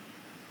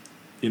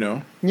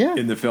 Yeah.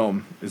 in the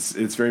film,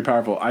 it's very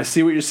powerful. I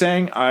see what you're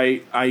saying.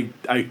 I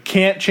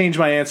can't change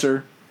my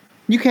answer.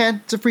 You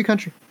can. It's a free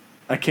country.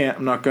 I can't.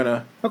 I'm not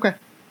gonna. Okay.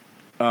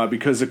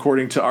 Because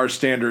according to our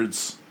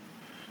standards,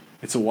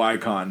 it's a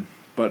Y-con.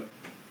 But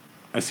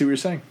I see what you're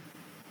saying.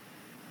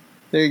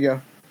 There you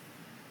go.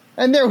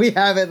 And there we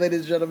have it,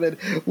 ladies and gentlemen.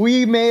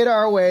 We made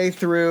our way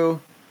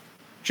through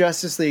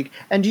Justice League.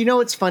 And do you know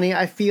what's funny?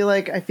 I feel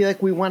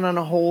like we went on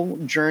a whole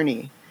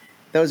journey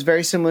that was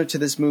very similar to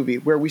this movie,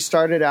 where we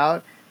started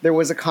out, there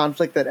was a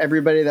conflict that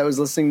everybody that was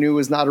listening knew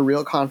was not a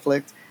real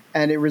conflict,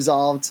 and it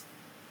resolved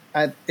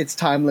at its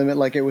time limit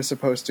like it was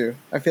supposed to.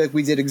 I feel like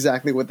we did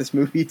exactly what this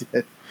movie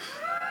did.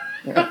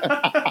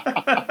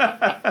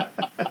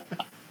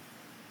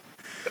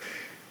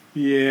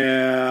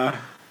 Yeah.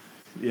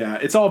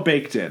 It's all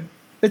baked in.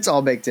 It's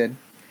all baked in.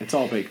 It's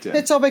all baked in.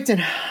 It's all baked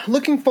in.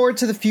 Looking forward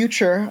to the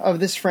future of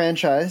this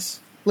franchise.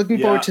 Looking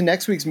forward to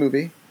next week's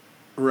movie.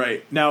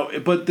 Right. Now,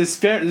 but this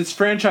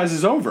franchise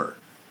is over.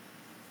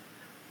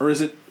 Or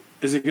is it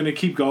going to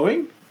keep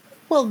going?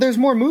 Well, there's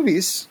more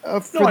movies.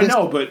 I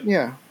know, but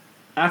yeah.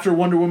 After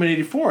Wonder Woman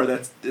 84,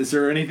 is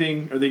there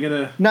anything? Are they going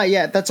to? Not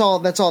yet. That's all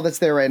that's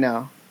there right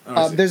now.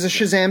 There's a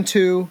Shazam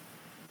 2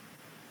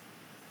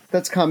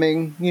 that's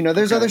coming.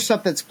 There's other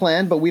stuff that's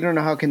planned, but we don't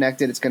know how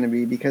connected it's going to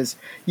be, because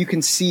you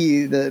can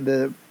see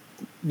the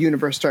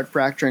universe start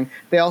fracturing.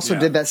 They also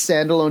did that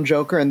standalone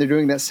Joker, and they're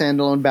doing that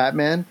standalone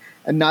Batman,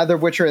 and neither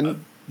of which are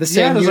in the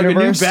same there's universe.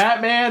 Like a new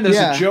Batman. There's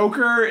a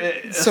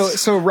Joker.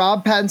 So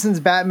Rob Pattinson's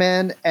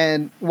Batman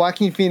and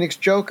Joaquin Phoenix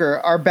Joker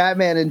are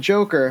Batman and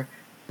Joker,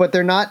 but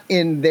they're not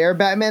in their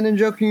Batman and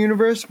Joker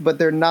universe, but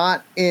they're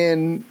not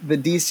in the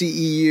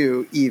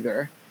DCEU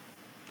either.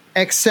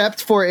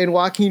 Except for in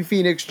Joaquin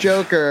Phoenix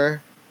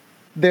Joker,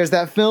 there's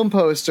that film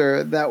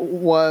poster that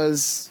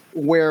was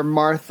where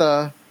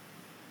Martha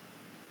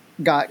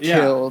got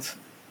killed.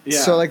 Yeah.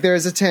 So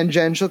there's a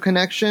tangential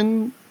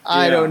connection.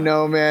 I don't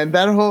know, man.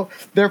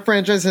 Their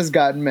franchise has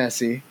gotten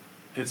messy.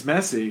 It's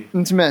messy.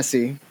 It's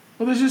messy.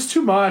 Well, there's just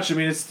too much. I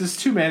mean, there's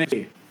too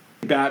many.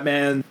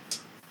 Batman.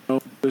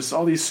 There's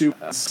all these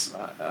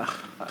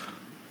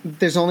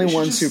There's only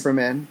one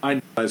Superman. I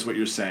know what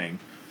you're saying.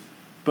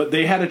 But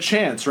they had a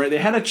chance, right? They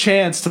had a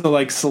chance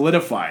to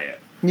solidify it.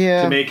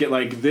 Yeah. To make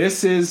it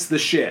this is the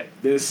shit.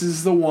 This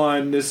is the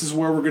one. This is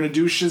where we're going to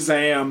do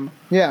Shazam.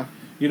 Yeah.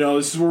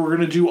 This is where we're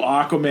going to do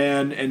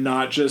Aquaman, and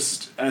not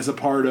just as a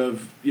part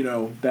of,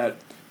 that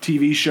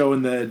TV show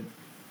in the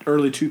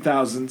early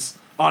 2000s,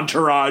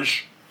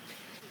 Entourage.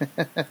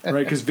 Right?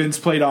 Because Vince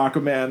played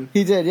Aquaman.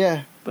 He did,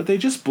 yeah. But they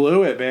just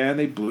blew it, man.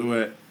 They blew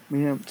it.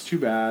 Yeah. It's too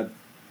bad.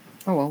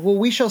 Oh, well. Well,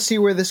 we shall see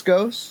where this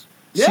goes.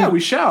 Yeah, we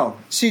shall.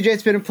 CJ,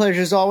 it's been a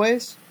pleasure as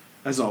always.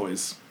 As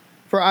always.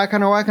 For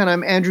Icon or Icon,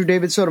 I'm Andrew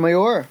David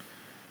Sotomayor.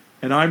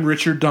 And I'm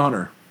Richard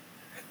Donner.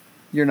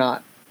 You're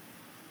not.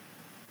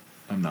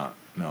 I'm not.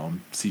 No,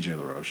 I'm CJ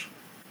LaRoche.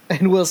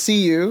 And we'll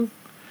see you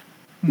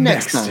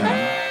next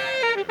time.